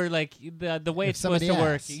you're, or like the way it's supposed to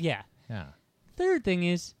work. Yeah. Third thing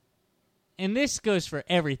is, and this goes for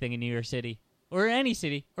everything in New York City or any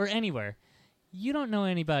city or anywhere, you don't know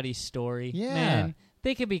anybody's story, man.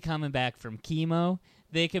 They could be coming back from chemo.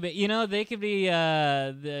 They could be,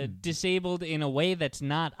 disabled in a way that's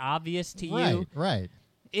not obvious to you. Right.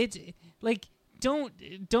 It's like don't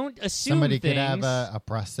assume somebody things. Could have a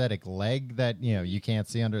prosthetic leg that you can't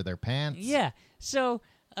see under their pants. Yeah. So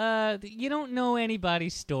you don't know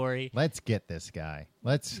anybody's story. Let's get this guy.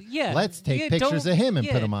 Let's take pictures of him and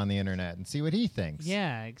put them on the internet and see what he thinks.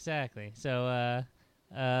 Yeah, exactly. So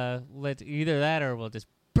let's either that or we'll just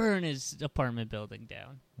burn his apartment building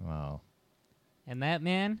down. Wow. And that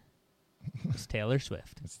man is Taylor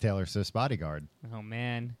Swift. It's Taylor Swift's bodyguard. Oh,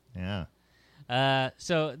 man. Yeah.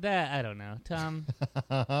 So that, I don't know. Tom?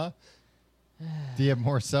 Do you have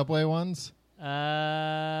more Subway ones?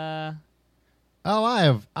 I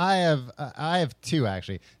have 2,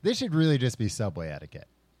 actually. This should really just be Subway etiquette,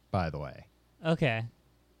 by the way. Okay,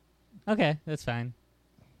 that's fine.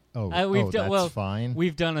 That's fine.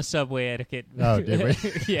 We've done a Subway etiquette. Oh, did we?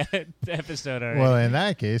 Yeah, episode already. Well, in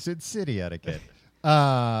that case, it's city etiquette.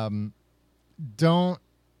 I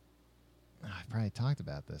probably talked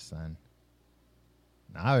about this then.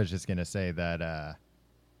 I was just gonna say that.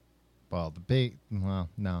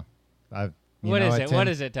 No. What is it? What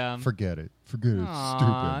is it, Tom? Forget it. Forget it. It's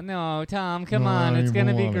stupid. No, Tom, come on. It's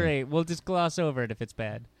gonna be great. We'll just gloss over it if it's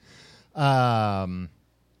bad.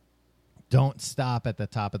 Don't stop at the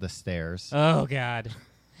top of the stairs. Oh, God.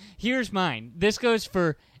 Here's mine. This goes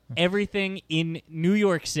for everything in New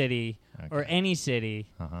York City or any city.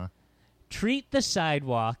 Treat the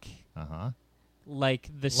sidewalk like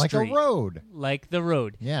the street. Like a road. Like the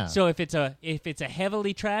road. Yeah. So if it's a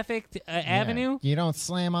heavily trafficked avenue, you don't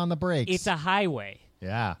slam on the brakes. It's a highway.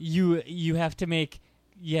 Yeah. You have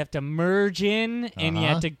to merge in and you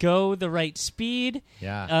have to go the right speed.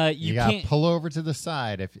 Yeah. You got to pull over to the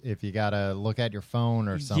side if you got to look at your phone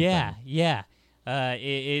or something. Yeah.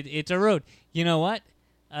 It's a road. You know what?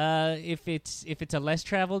 If it's a less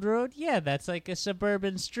traveled road, yeah, that's like a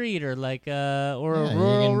suburban street or like a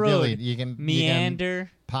rural road. You can meander, you can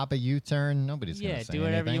pop a U-turn. Nobody's gonna say do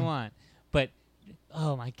whatever anything. you want. But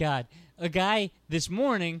oh my God, a guy this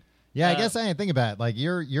morning. Yeah, I guess I didn't think about it. Like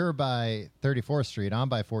you're by 34th Street, I'm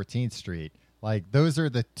by 14th Street. Like those are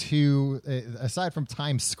the two, aside from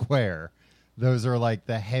Times Square. Those are like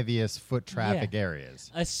the heaviest foot traffic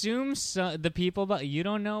areas. Assume the people, but you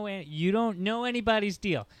don't know anybody's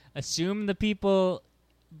deal. Assume the people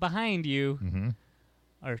behind you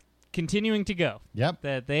are continuing to go. Yep,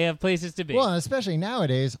 that they have places to be. Well, especially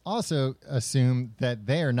nowadays, also assume that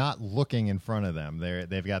they are not looking in front of them.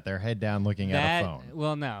 They've got their head down, looking at a phone.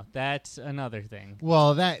 Well, no, that's another thing.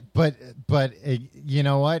 Well, but you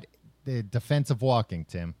know what? The defensive walking,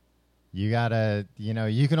 Tim. You gotta,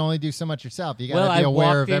 you can only do so much yourself. You gotta be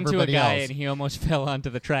aware of everybody else. I walked into a guy and he almost fell onto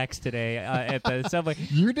the tracks today at the subway.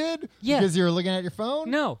 You did? Yeah. Because you were looking at your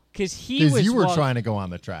phone? No, because you were trying to go on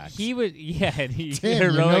the tracks. He was, and he Tim, heroically.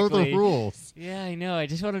 you know the rules. Yeah, I know. I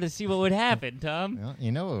just wanted to see what would happen, Tom. Well,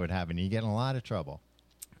 you know what would happen. You get in a lot of trouble.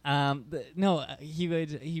 No,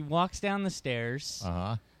 he walks down the stairs.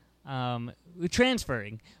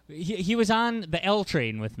 Transferring. He was on the L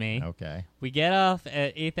train with me. Okay. We get off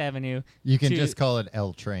at 8th Avenue. You can just call it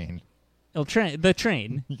L train. The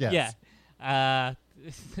train. Yes. Yeah. I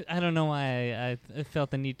don't know why I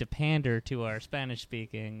felt the need to pander to our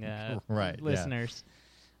Spanish-speaking listeners.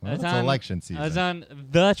 Yeah. Well, it's election season. I was on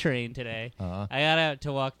the train today. Uh-huh. I got out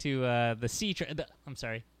to walk to the C train.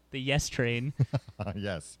 The Yes train.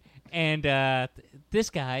 Yes. And this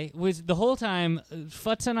guy was the whole time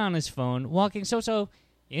futzing on his phone, walking so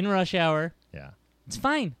in rush hour. Yeah. It's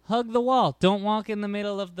fine. Hug the wall. Don't walk in the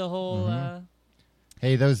middle of the whole...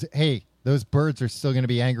 Hey, those birds are still going to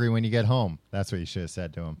be angry when you get home. That's what you should have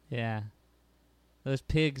said to them. Yeah. Those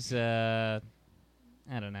pigs, I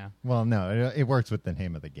don't know. Well, no, it works with the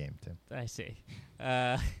name of the game, Tim. I see.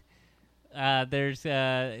 So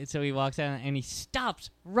he walks out and he stops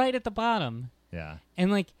right at the bottom. Yeah.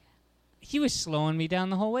 And, like, he was slowing me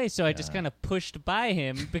down the whole way, so I just kind of pushed by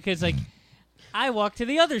him because, like, I walked to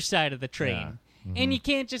the other side of the train. Yeah. Mm-hmm. And you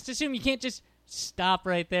can't just assume. You can't just stop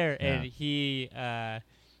right there. Yeah. And he, I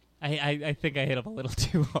think I hit him a little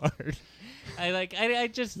too hard. I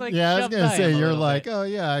just, like, yeah, I was going to say, you're like, bit. Oh,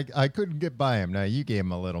 yeah, I couldn't get by him. No, you gave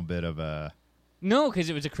him a little bit of a... No,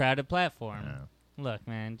 because it was a crowded platform. No. Look,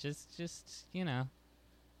 man, just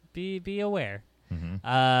be aware.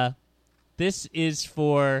 Mm-hmm. This is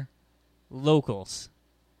for... locals.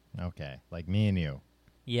 Okay, like me and you.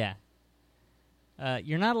 Yeah.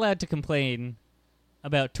 You're not allowed to complain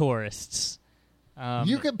about tourists.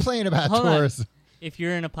 You complain about hold tourists on. If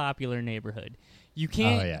you're in a popular neighborhood. You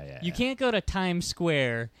can't. You can't go to Times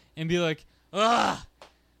Square and be like, I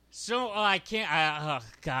can't.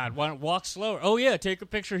 God, walk slower. Oh yeah, take a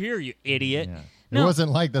picture here, you idiot. Yeah. No. It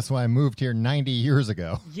wasn't like this when I moved here 90 years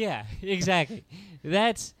ago. Yeah, exactly.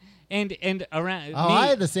 That's and around. Oh, I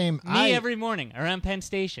had the same. Every morning around Penn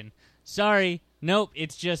Station. Sorry, nope.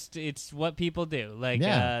 It's what people do. Like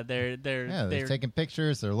they're taking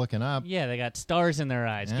pictures. They're looking up. Yeah, they got stars in their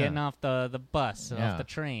eyes, getting off the bus, off the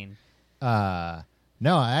train. No,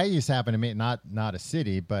 I used to happen to me not a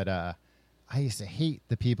city, but I used to hate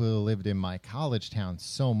the people who lived in my college town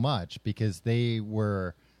so much because they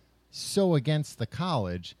were so against the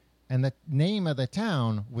college, and the name of the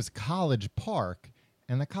town was College Park,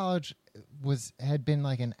 and the college had been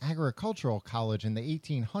like an agricultural college in the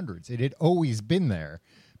 1800s. It had always been there,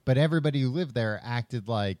 but everybody who lived there acted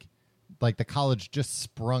like the college just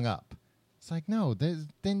sprung up. It's like, no,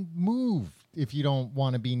 then move if you don't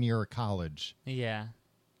want to be near a college. Yeah.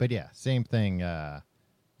 But yeah, same thing. Yeah.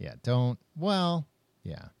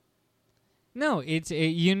 No, it's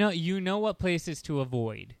you know what places to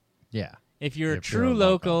avoid. Yeah. If you're a true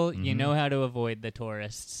local, you know how to avoid the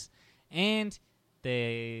tourists. And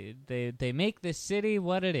they make this city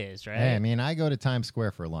what it is, right? Hey, I mean, I go to Times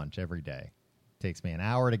Square for lunch every day. Takes me an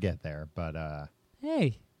hour to get there, but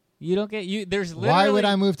hey, you don't get there's literally... Why would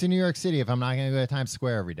I move to New York City if I'm not going to go to Times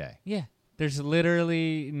Square every day? Yeah. There's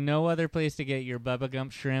literally no other place to get your Bubba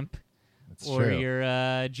Gump shrimp true.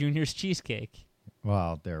 Your Junior's cheesecake.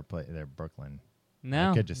 Well, they're Brooklyn.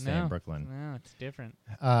 No, I could just stay in Brooklyn. No, it's different.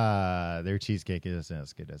 Their cheesecake isn't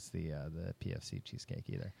as good as the PFC cheesecake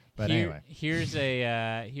either. But anyway, here's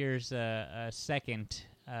a second.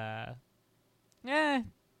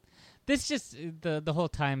 This just the whole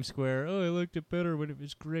Times Square. Oh, I liked it better when it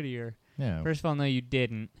was grittier. Yeah. First of all, no, you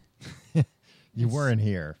didn't. You weren't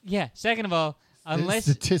here. Yeah. Second of all, unless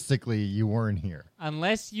statistically you weren't here,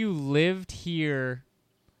 unless you lived here.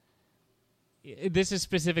 This is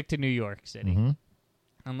specific to New York City. Mm-hmm.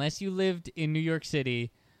 unless you lived in New York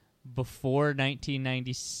City before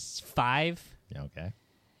 1995, Okay.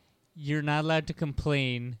 you're not allowed to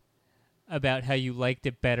complain about how you liked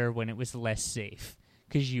it better when it was less safe,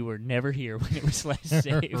 because you were never here when it was less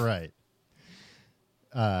safe. Right.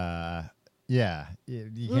 Yeah.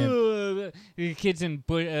 You can't... Kids in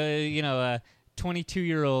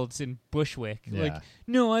 22-year-olds in Bushwick. Yeah. Like,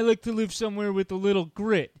 no, I like to live somewhere with a little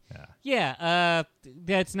grit. Yeah,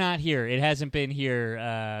 that's not here. It hasn't been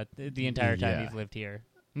here the entire time you've lived here.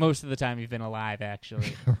 Most of the time you've been alive,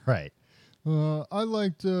 actually. Right. I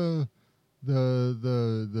liked the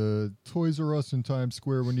Toys R Us in Times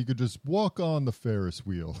Square when you could just walk on the Ferris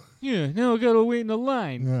wheel. Yeah, now I gotta wait in the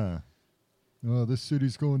line. Yeah. Oh, this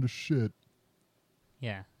city's going to shit.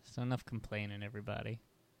 Yeah, so enough complaining, everybody.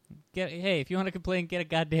 Hey, if you want to complain, get a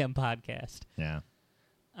goddamn podcast. Yeah.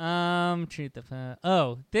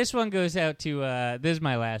 This one goes out to this is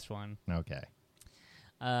my last one. Okay.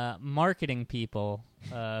 Marketing people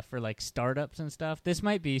for like startups and stuff. This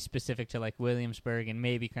might be specific to like Williamsburg and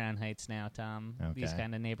maybe Crown Heights now, Tom. Okay. These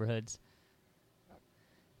kind of neighborhoods.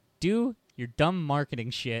 Do your dumb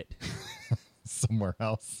marketing shit somewhere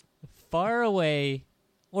else. Far away,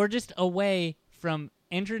 or just away from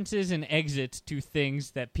entrances and exits to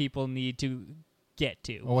things that people need to get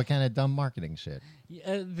to. Well, what kind of dumb marketing shit?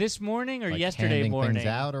 This morning or like yesterday handing morning. things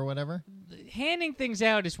out or whatever? Handing things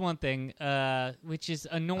out is one thing, which is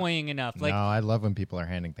annoying enough. Like, no, I love when people are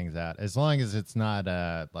handing things out. As long as it's not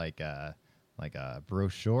like a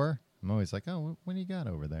brochure. I'm always like, oh, what do you got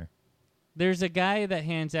over there? There's a guy that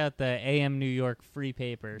hands out the AM New York free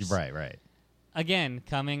papers. Right. Again,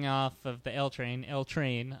 coming off of the L train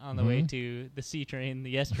on the way to the C train,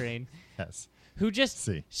 the S train. Yes. Who just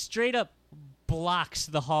straight up blocks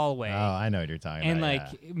the hallway. Oh, I know what you're talking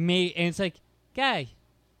about. And it's like, guy,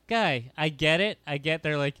 I get it.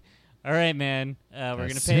 They're like, all right, man, we're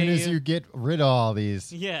going to pay you. As soon as you get rid of all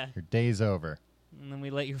these, your day's over. And then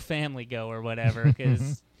we let your family go or whatever,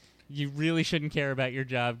 because you really shouldn't care about your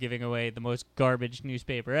job giving away the most garbage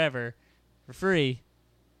newspaper ever for free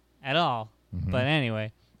at all. But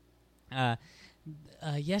anyway,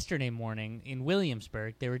 yesterday morning in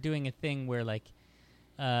Williamsburg, they were doing a thing where, like,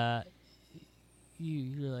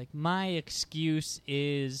 you're like, my excuse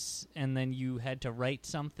is, and then you had to write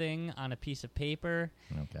something on a piece of paper,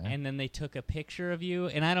 and then they took a picture of you,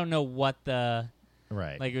 and I don't know what the...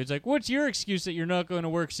 Right. Like, it was like, what's your excuse that you're not going to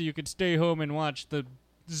work so you could stay home and watch the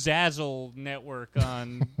Zazzle network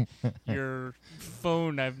on your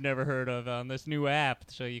phone I've never heard of on this new app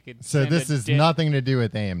so you could... So this is nothing to do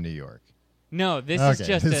with AM New York. No, this is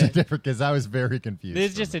just this is different, because I was very confused.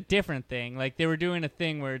 This is just a different thing. Like, they were doing a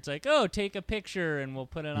thing where it's like, oh, take a picture and we'll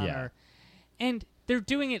put it on our... And they're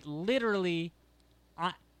doing it literally,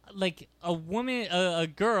 like a woman, a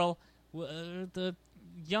girl, the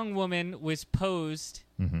young woman was posed...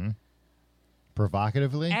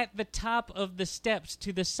 Provocatively? At the top of the steps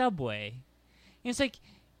to the subway. And it's like,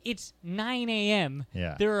 it's 9 a.m.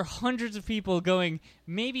 Yeah. There are hundreds of people going,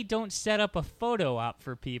 maybe don't set up a photo op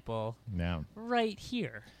for people. No. Right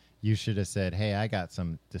here. You should have said, hey, I got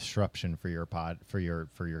some disruption for your for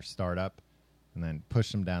your startup, and then push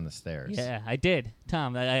them down the stairs. Yeah, I did.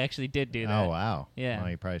 Tom, I actually did do that. Oh, wow. Yeah. Well,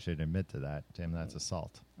 you probably should admit to that. Tim, that's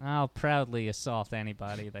assault. I'll proudly assault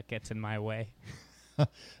anybody that gets in my way.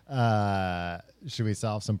 Should we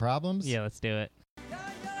solve some problems? Yeah, let's do it.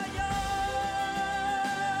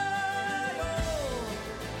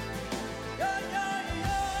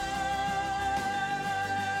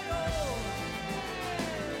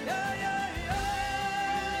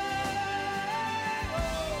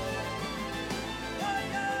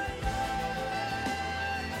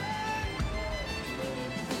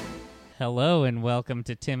 Hello and welcome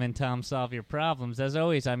to Tim and Tom Solve Your Problems. As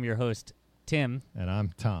always, I'm your host, Tim. And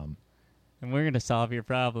I'm Tom. And we're going to solve your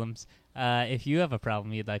problems. If you have a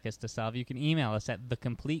problem you'd like us to solve, you can email us at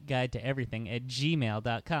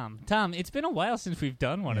thecompleteguidetoeverything@gmail.com. Tom, it's been a while since we've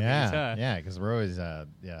done one of these, huh? Yeah, because we're always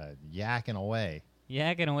yakking away.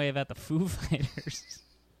 Yakking away about the Foo Fighters.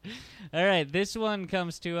 All right, this one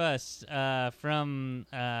comes to us from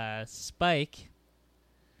Spike.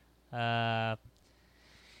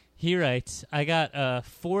 He writes, I got a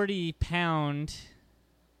 40-pound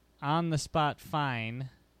on-the-spot fine.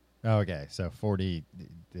 Okay, so 40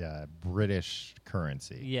 British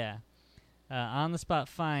currency. Yeah. On-the-spot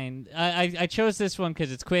fine. I chose this one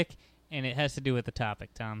because it's quick, and it has to do with the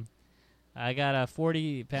topic, Tom. I got a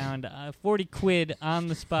 40 quid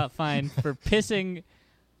on-the-spot fine for pissing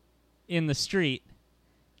in the street,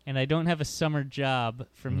 and I don't have a summer job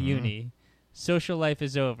from uni. Social life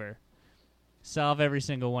is over. Solve every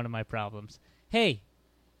single one of my problems. Hey,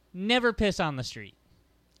 never piss on the street.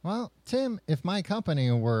 Well, Tim, if my company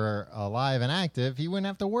were alive and active, he wouldn't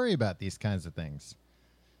have to worry about these kinds of things.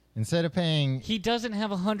 Instead of paying... He doesn't have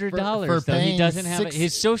 $100, for though. He paying doesn't have...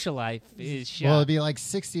 His social life is shot. Well, it'd be like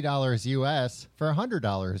 $60 U.S. For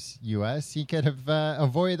 $100 U.S., he could have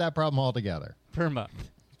avoided that problem altogether. Per month.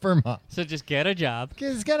 Per month. So just get a job.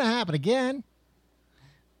 Because it's going to happen again.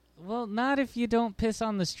 Well, not if you don't piss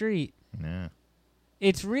on the street. Nah.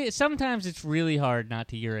 Sometimes it's really hard not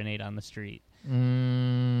to urinate on the street.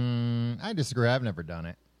 I disagree. I've never done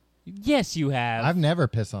it. Yes, you have. I've never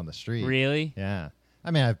pissed on the street. Really? Yeah. I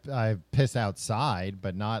mean, I've pissed outside,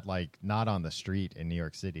 but not on the street in New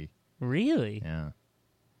York City. Really? Yeah.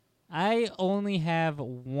 I only have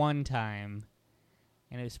one time,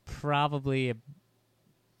 and it was probably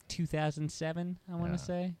 2007, I want to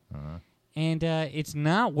say. Uh-huh. And it's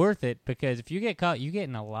not worth it because if you get caught, you get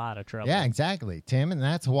in a lot of trouble. Yeah, exactly, Tim, and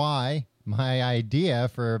that's why my idea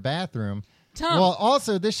for a bathroom... Tom, well,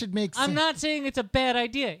 also, this should make sense. I'm not saying it's a bad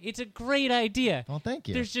idea. It's a great idea. Well, thank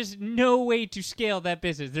you. There's just no way to scale that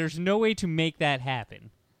business. There's no way to make that happen.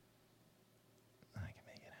 I can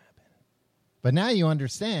make it happen. But now you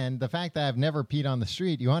understand the fact that I've never peed on the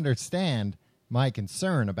street. You understand my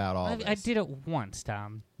concern about all this. I did it once,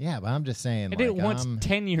 Tom. Yeah, but I'm just saying. I did it once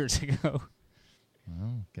 10 years ago.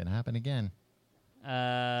 Well, can happen again.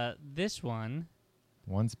 This one.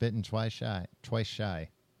 Once bitten, twice shy. Twice shy.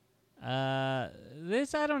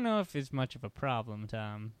 This I don't know if it's much of a problem,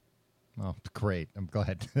 Tom. Oh, great. I'm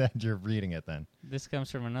glad that you're reading it then. This comes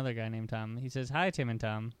from another guy named Tom. He says, "Hi, Tim and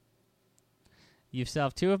Tom. You've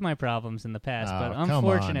solved two of my problems in the past, but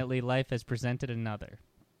unfortunately life has presented another.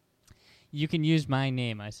 You can use my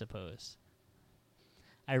name, I suppose.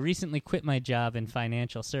 I recently quit my job in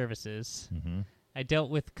financial services. Mm-hmm. I dealt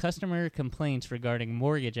with customer complaints regarding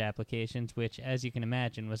mortgage applications, which, as you can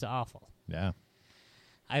imagine, was awful. Yeah.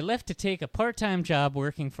 I left to take a part-time job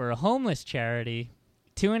working for a homeless charity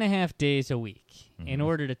 2.5 days a week. Mm-hmm. In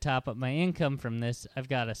order to top up my income from this, I've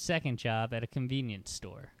got a second job at a convenience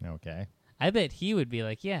store." Okay. I bet he would be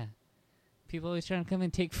like, yeah, people always trying to come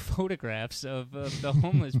and take photographs of the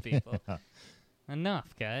homeless people. Yeah.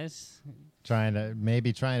 Enough, guys. Trying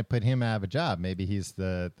to put him out of a job. Maybe he's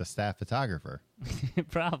the staff photographer.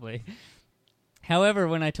 Probably. However,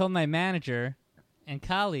 when I told my manager and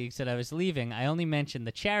colleagues that I was leaving, I only mentioned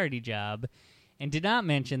the charity job and did not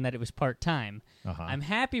mention that it was part-time. Uh-huh. I'm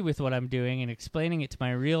happy with what I'm doing and explaining it to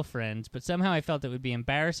my real friends, but somehow I felt it would be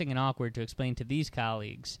embarrassing and awkward to explain to these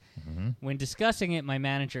colleagues. Mm-hmm. When discussing it, my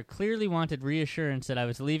manager clearly wanted reassurance that I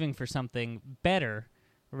was leaving for something better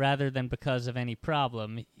rather than because of any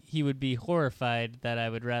problem. He would be horrified that I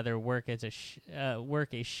would rather work as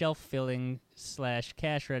work a shelf-filling /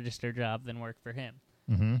 cash register job than work for him.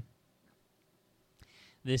 Mm-hmm.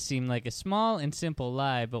 This seemed like a small and simple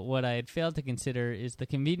lie, but what I had failed to consider is the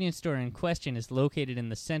convenience store in question is located in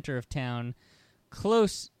the center of town,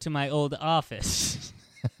 close to my old office.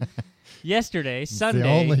 Yesterday, Sunday... the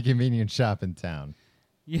only convenience shop in town.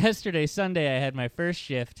 Yesterday, Sunday, I had my first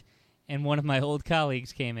shift, and one of my old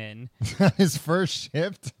colleagues came in. His first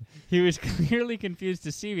shift? He was clearly confused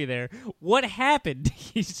to see me there. "What happened?"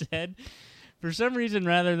 he said. For some reason,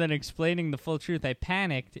 rather than explaining the full truth, I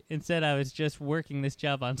panicked and said I was just working this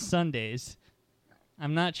job on Sundays.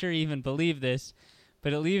 I'm not sure he even believed this,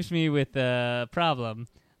 but it leaves me with a problem.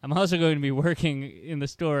 I'm also going to be working in the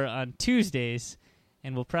store on Tuesdays,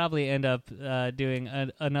 and will probably end up doing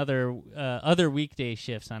other weekday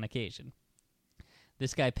shifts on occasion.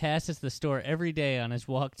 This guy passes the store every day on his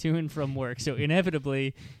walk to and from work, so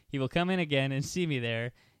inevitably he will come in again and see me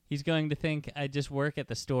there. He's going to think I just work at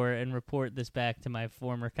the store and report this back to my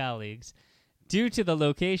former colleagues. Due to the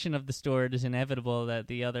location of the store, it is inevitable that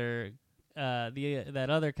that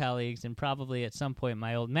other colleagues and probably at some point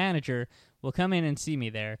my old manager will come in and see me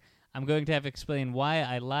there. I'm going to have to explain why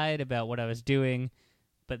I lied about what I was doing,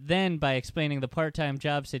 but then by explaining the part-time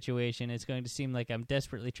job situation, it's going to seem like I'm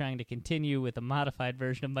desperately trying to continue with a modified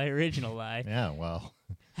version of my original lie. Yeah, well.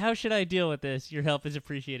 How should I deal with this? Your help is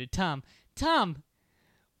appreciated. Tom!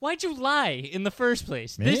 Why'd you lie in the first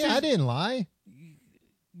place? Me? I didn't lie.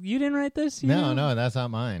 You didn't write this? No, that's not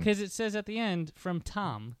mine. Because it says at the end, from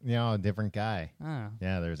Tom. A different guy. Oh.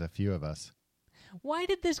 Yeah, there's a few of us. Why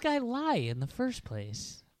did this guy lie in the first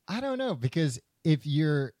place? I don't know, because if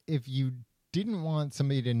you didn't want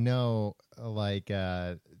somebody to know,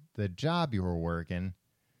 the job you were working,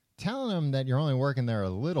 telling them that you're only working there a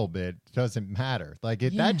little bit doesn't matter.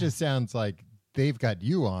 That just sounds like they've got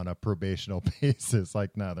you on a probational basis.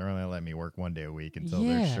 No, they're only letting me work 1 day a week until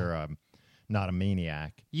they're sure I'm not a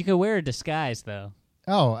maniac. You could wear a disguise, though.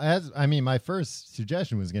 Oh, my first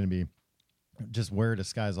suggestion was going to be just wear a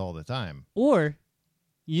disguise all the time. Or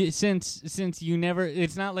Since you never,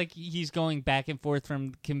 it's not like he's going back and forth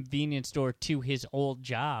from the convenience store to his old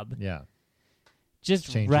job. Yeah.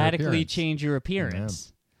 Just radically change your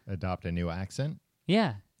appearance. Yeah. Adopt a new accent.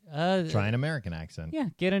 Yeah. Try an American accent. Yeah.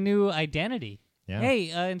 Get a new identity. Yeah.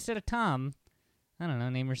 Hey, instead of Tom, I don't know,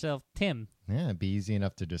 name yourself Tim. Yeah, it'd be easy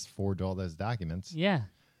enough to just forge all those documents. Yeah.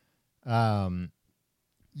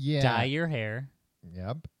 Yeah. Dye your hair.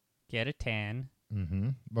 Yep. Get a tan. Mm-hmm.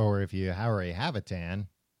 Or if you already have a tan,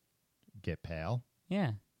 get pale.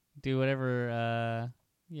 Yeah. Do whatever.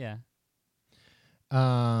 Yeah.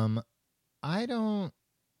 I don't.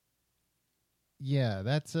 Yeah,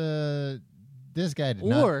 that's this guy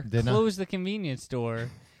did close the convenience store.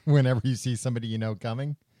 Whenever you see somebody you know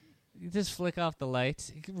coming, just flick off the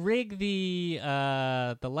lights. Rig the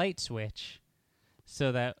light switch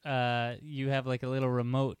so that you have like a little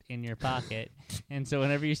remote in your pocket, and so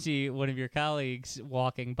whenever you see one of your colleagues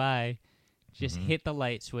walking by, just hit the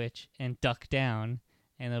light switch and duck down,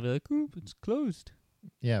 and they'll be like, "Oop, it's closed."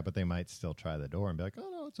 Yeah, but they might still try the door and be like, "Oh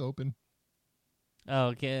no, it's open." Oh,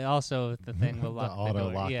 okay. Also, the thing will lock the auto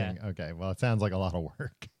door. locking. Yeah. Okay, well, it sounds like a lot of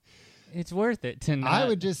work. It's worth it to not. I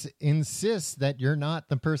would just insist that you're not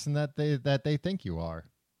the person that they think you are.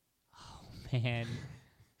 Oh man!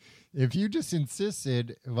 If you just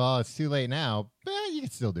insisted, well, it's too late now. You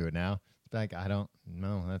can still do it now. It's like, I don't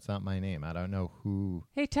know. That's not my name. I don't know who.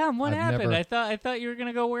 Hey Tom, what happened? I thought you were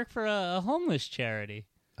gonna go work for a homeless charity.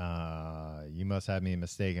 You must have me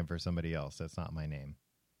mistaken for somebody else. That's not my name.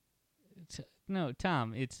 No,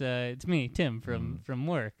 Tom. It's me, Tim from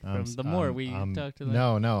work. From the more we talked to.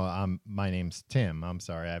 No. My name's Tim. I'm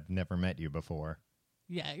sorry. I've never met you before.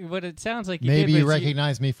 Yeah, what it sounds like. Maybe you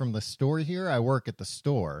recognize me from the store here. I work at the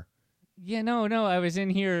store. Yeah, no. I was in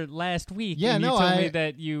here last week. Yeah, and you told me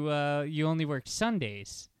that you only worked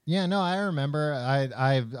Sundays. Yeah, no, I remember.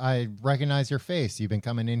 I recognize your face. You've been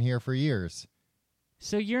coming in here for years.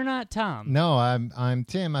 So you're not Tom. No, I'm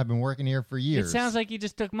Tim. I've been working here for years. It sounds like you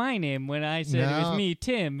just took my name when I said it was me,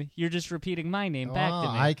 Tim. You're just repeating my name back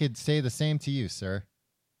to me. I could say the same to you, sir.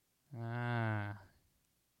 Ah.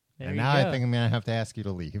 And now I think I'm going to have to ask you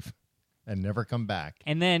to leave and never come back.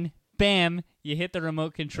 And then, bam, you hit the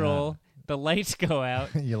remote control. The lights go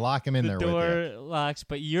out. You lock him in there with you. The door locks,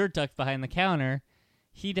 but you're tucked behind the counter.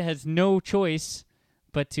 He has no choice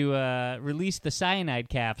but to release the cyanide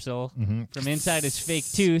capsule from inside his fake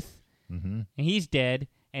tooth, and he's dead,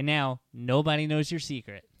 and now nobody knows your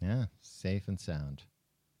secret. Yeah, safe and sound.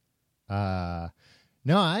 No,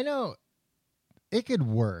 I know it could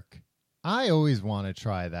work. I always want to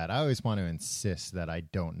try that. I always want to insist that I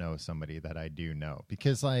don't know somebody that I do know,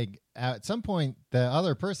 because like at some point the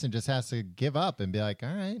other person just has to give up and be like,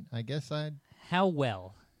 all right, I guess I'd... How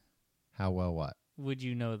well what? Would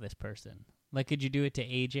you know this person? Like, could you do it to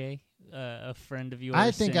AJ, a friend of yours?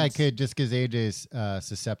 I think I could, just because AJ's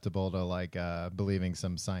susceptible to like believing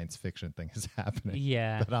some science fiction thing is happening.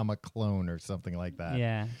 Yeah, that I'm a clone or something like that.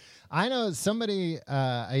 Yeah, I know somebody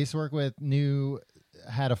I used to work with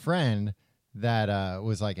had a friend that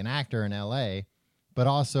was like an actor in LA, but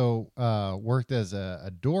also worked as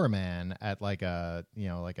a doorman at like a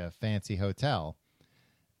fancy hotel.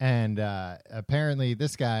 And apparently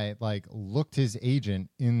this guy like looked his agent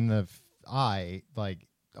in the eye like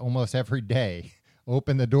almost every day,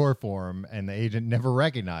 opened the door for him, and the agent never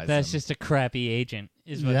recognized him. That's just a crappy agent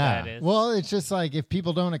is what that is. Well, it's just like if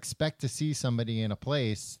people don't expect to see somebody in a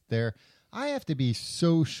place, I have to be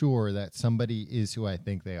so sure that somebody is who I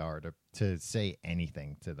think they are to say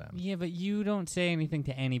anything to them. Yeah, but you don't say anything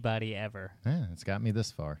to anybody ever. Yeah, it's got me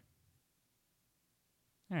this far.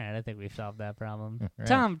 All right, I think we've solved that problem. Right.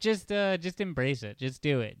 Tom, just embrace it. Just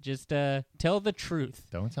do it. Just tell the truth.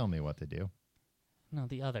 Don't tell me what to do. No,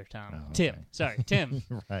 the other Tom. Oh, okay. Tim. Sorry, Tim.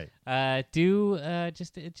 Right.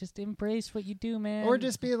 Just embrace what you do, man. Or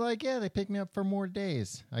just be like, yeah, they picked me up for more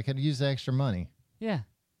days. I could use the extra money. Yeah,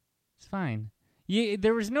 it's fine.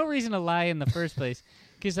 There was no reason to lie in the first place,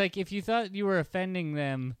 because like if you thought you were offending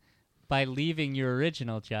them by leaving your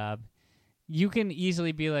original job, you can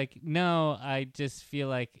easily be like, no, I just feel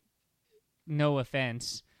like, no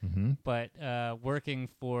offense, but working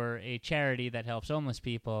for a charity that helps homeless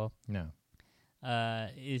people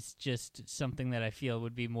is just something that I feel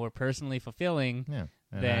would be more personally fulfilling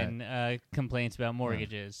than complaints about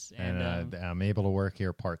mortgages. Yeah. And I'm able to work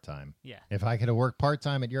here part-time. Yeah. If I could have worked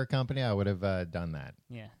part-time at your company, I would have done that.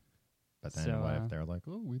 Yeah. But then what if they're like,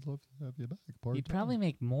 oh, we'd love to have you back part-time? You'd probably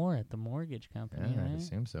make more at the mortgage company, Yeah, right? I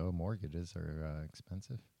assume so. Mortgages are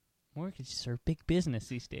expensive. Mortgages are a big business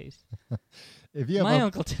these days. If you have my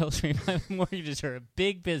uncle tells me my mortgages are a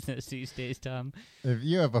big business these days, Tom. If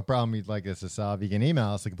you have a problem you'd like us to solve, you can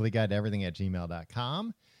email us,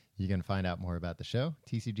 thecompleteguidetoeverything@gmail.com. You can find out more about the show,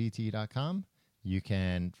 tcgt.com. You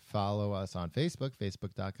can follow us on Facebook,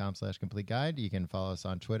 facebook.com/completeguide. You can follow us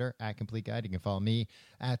on Twitter, @completeguide. You can follow me,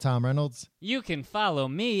 @Tom Reynolds. You can follow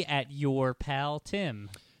me at your pal Tim.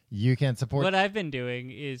 You can support... What I've been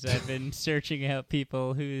doing is I've been searching out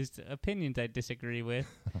people whose opinions I disagree with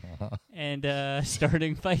and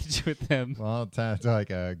starting fights with them. Well, it sounds like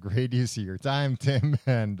a great use of your time, Tim,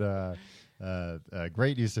 and a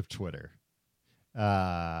great use of Twitter.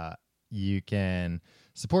 You can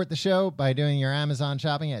support the show by doing your Amazon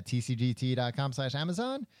shopping at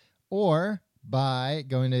tcgt.com/Amazon or by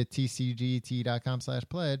going to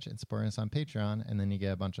tcgt.com/pledge and supporting us on Patreon. And then you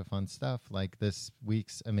get a bunch of fun stuff like this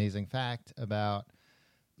week's amazing fact about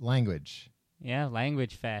language. Yeah,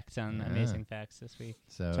 language facts on Amazing Facts this week.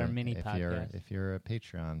 So it's our mini podcast. If you're a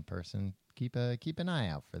Patreon person, keep an eye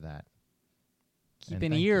out for that. Keep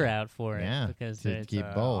an ear out for it because to it's keep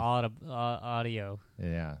both. audio.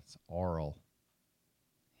 Yeah, it's oral.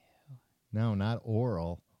 No, not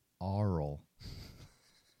oral. Aural.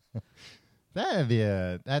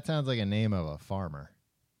 That sounds like a name of a farmer.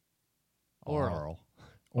 Oral.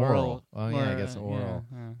 Oh, yeah, I guess oral.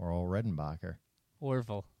 Yeah. Oral Redenbacher.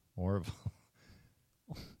 Orville.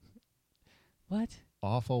 What?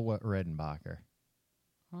 Awful what Redenbacher.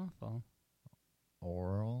 Awful.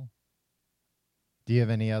 Oral. Do you have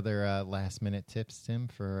any other last-minute tips, Tim,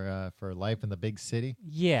 for life in the big city?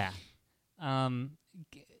 Yeah.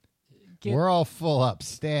 We're all full up.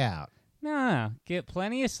 Stay out. No. Get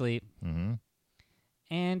plenty of sleep. Mm-hmm.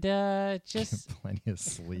 And just... Get plenty of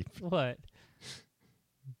sleep. What?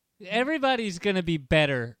 Everybody's going to be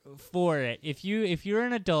better for it. If you're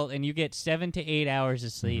an adult and you get 7 to 8 hours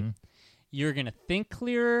of sleep, you're going to think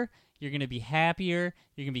clearer, you're going to be happier,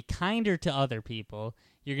 you're going to be kinder to other people,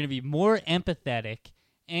 you're going to be more empathetic,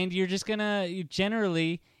 and you're just going to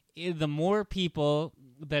generally, the more people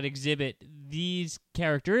that exhibit these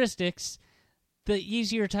characteristics, the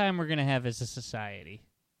easier time we're going to have as a society.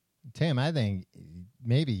 Tim, I think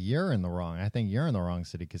maybe you're in the wrong. I think you're in the wrong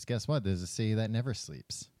city because guess what? There's a city that never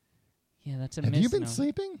sleeps. Yeah, that's a Have you been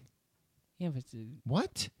sleeping? Yeah, but...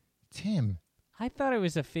 What? Tim. I thought it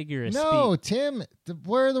was a figure of speech. No, Tim.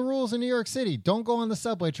 Where are the rules in New York City? Don't go on the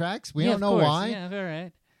subway tracks. We don't know why. Yeah, all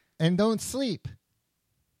right. And don't sleep.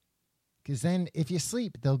 Because then if you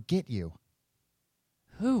sleep, they'll get you.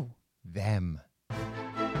 Who? Them.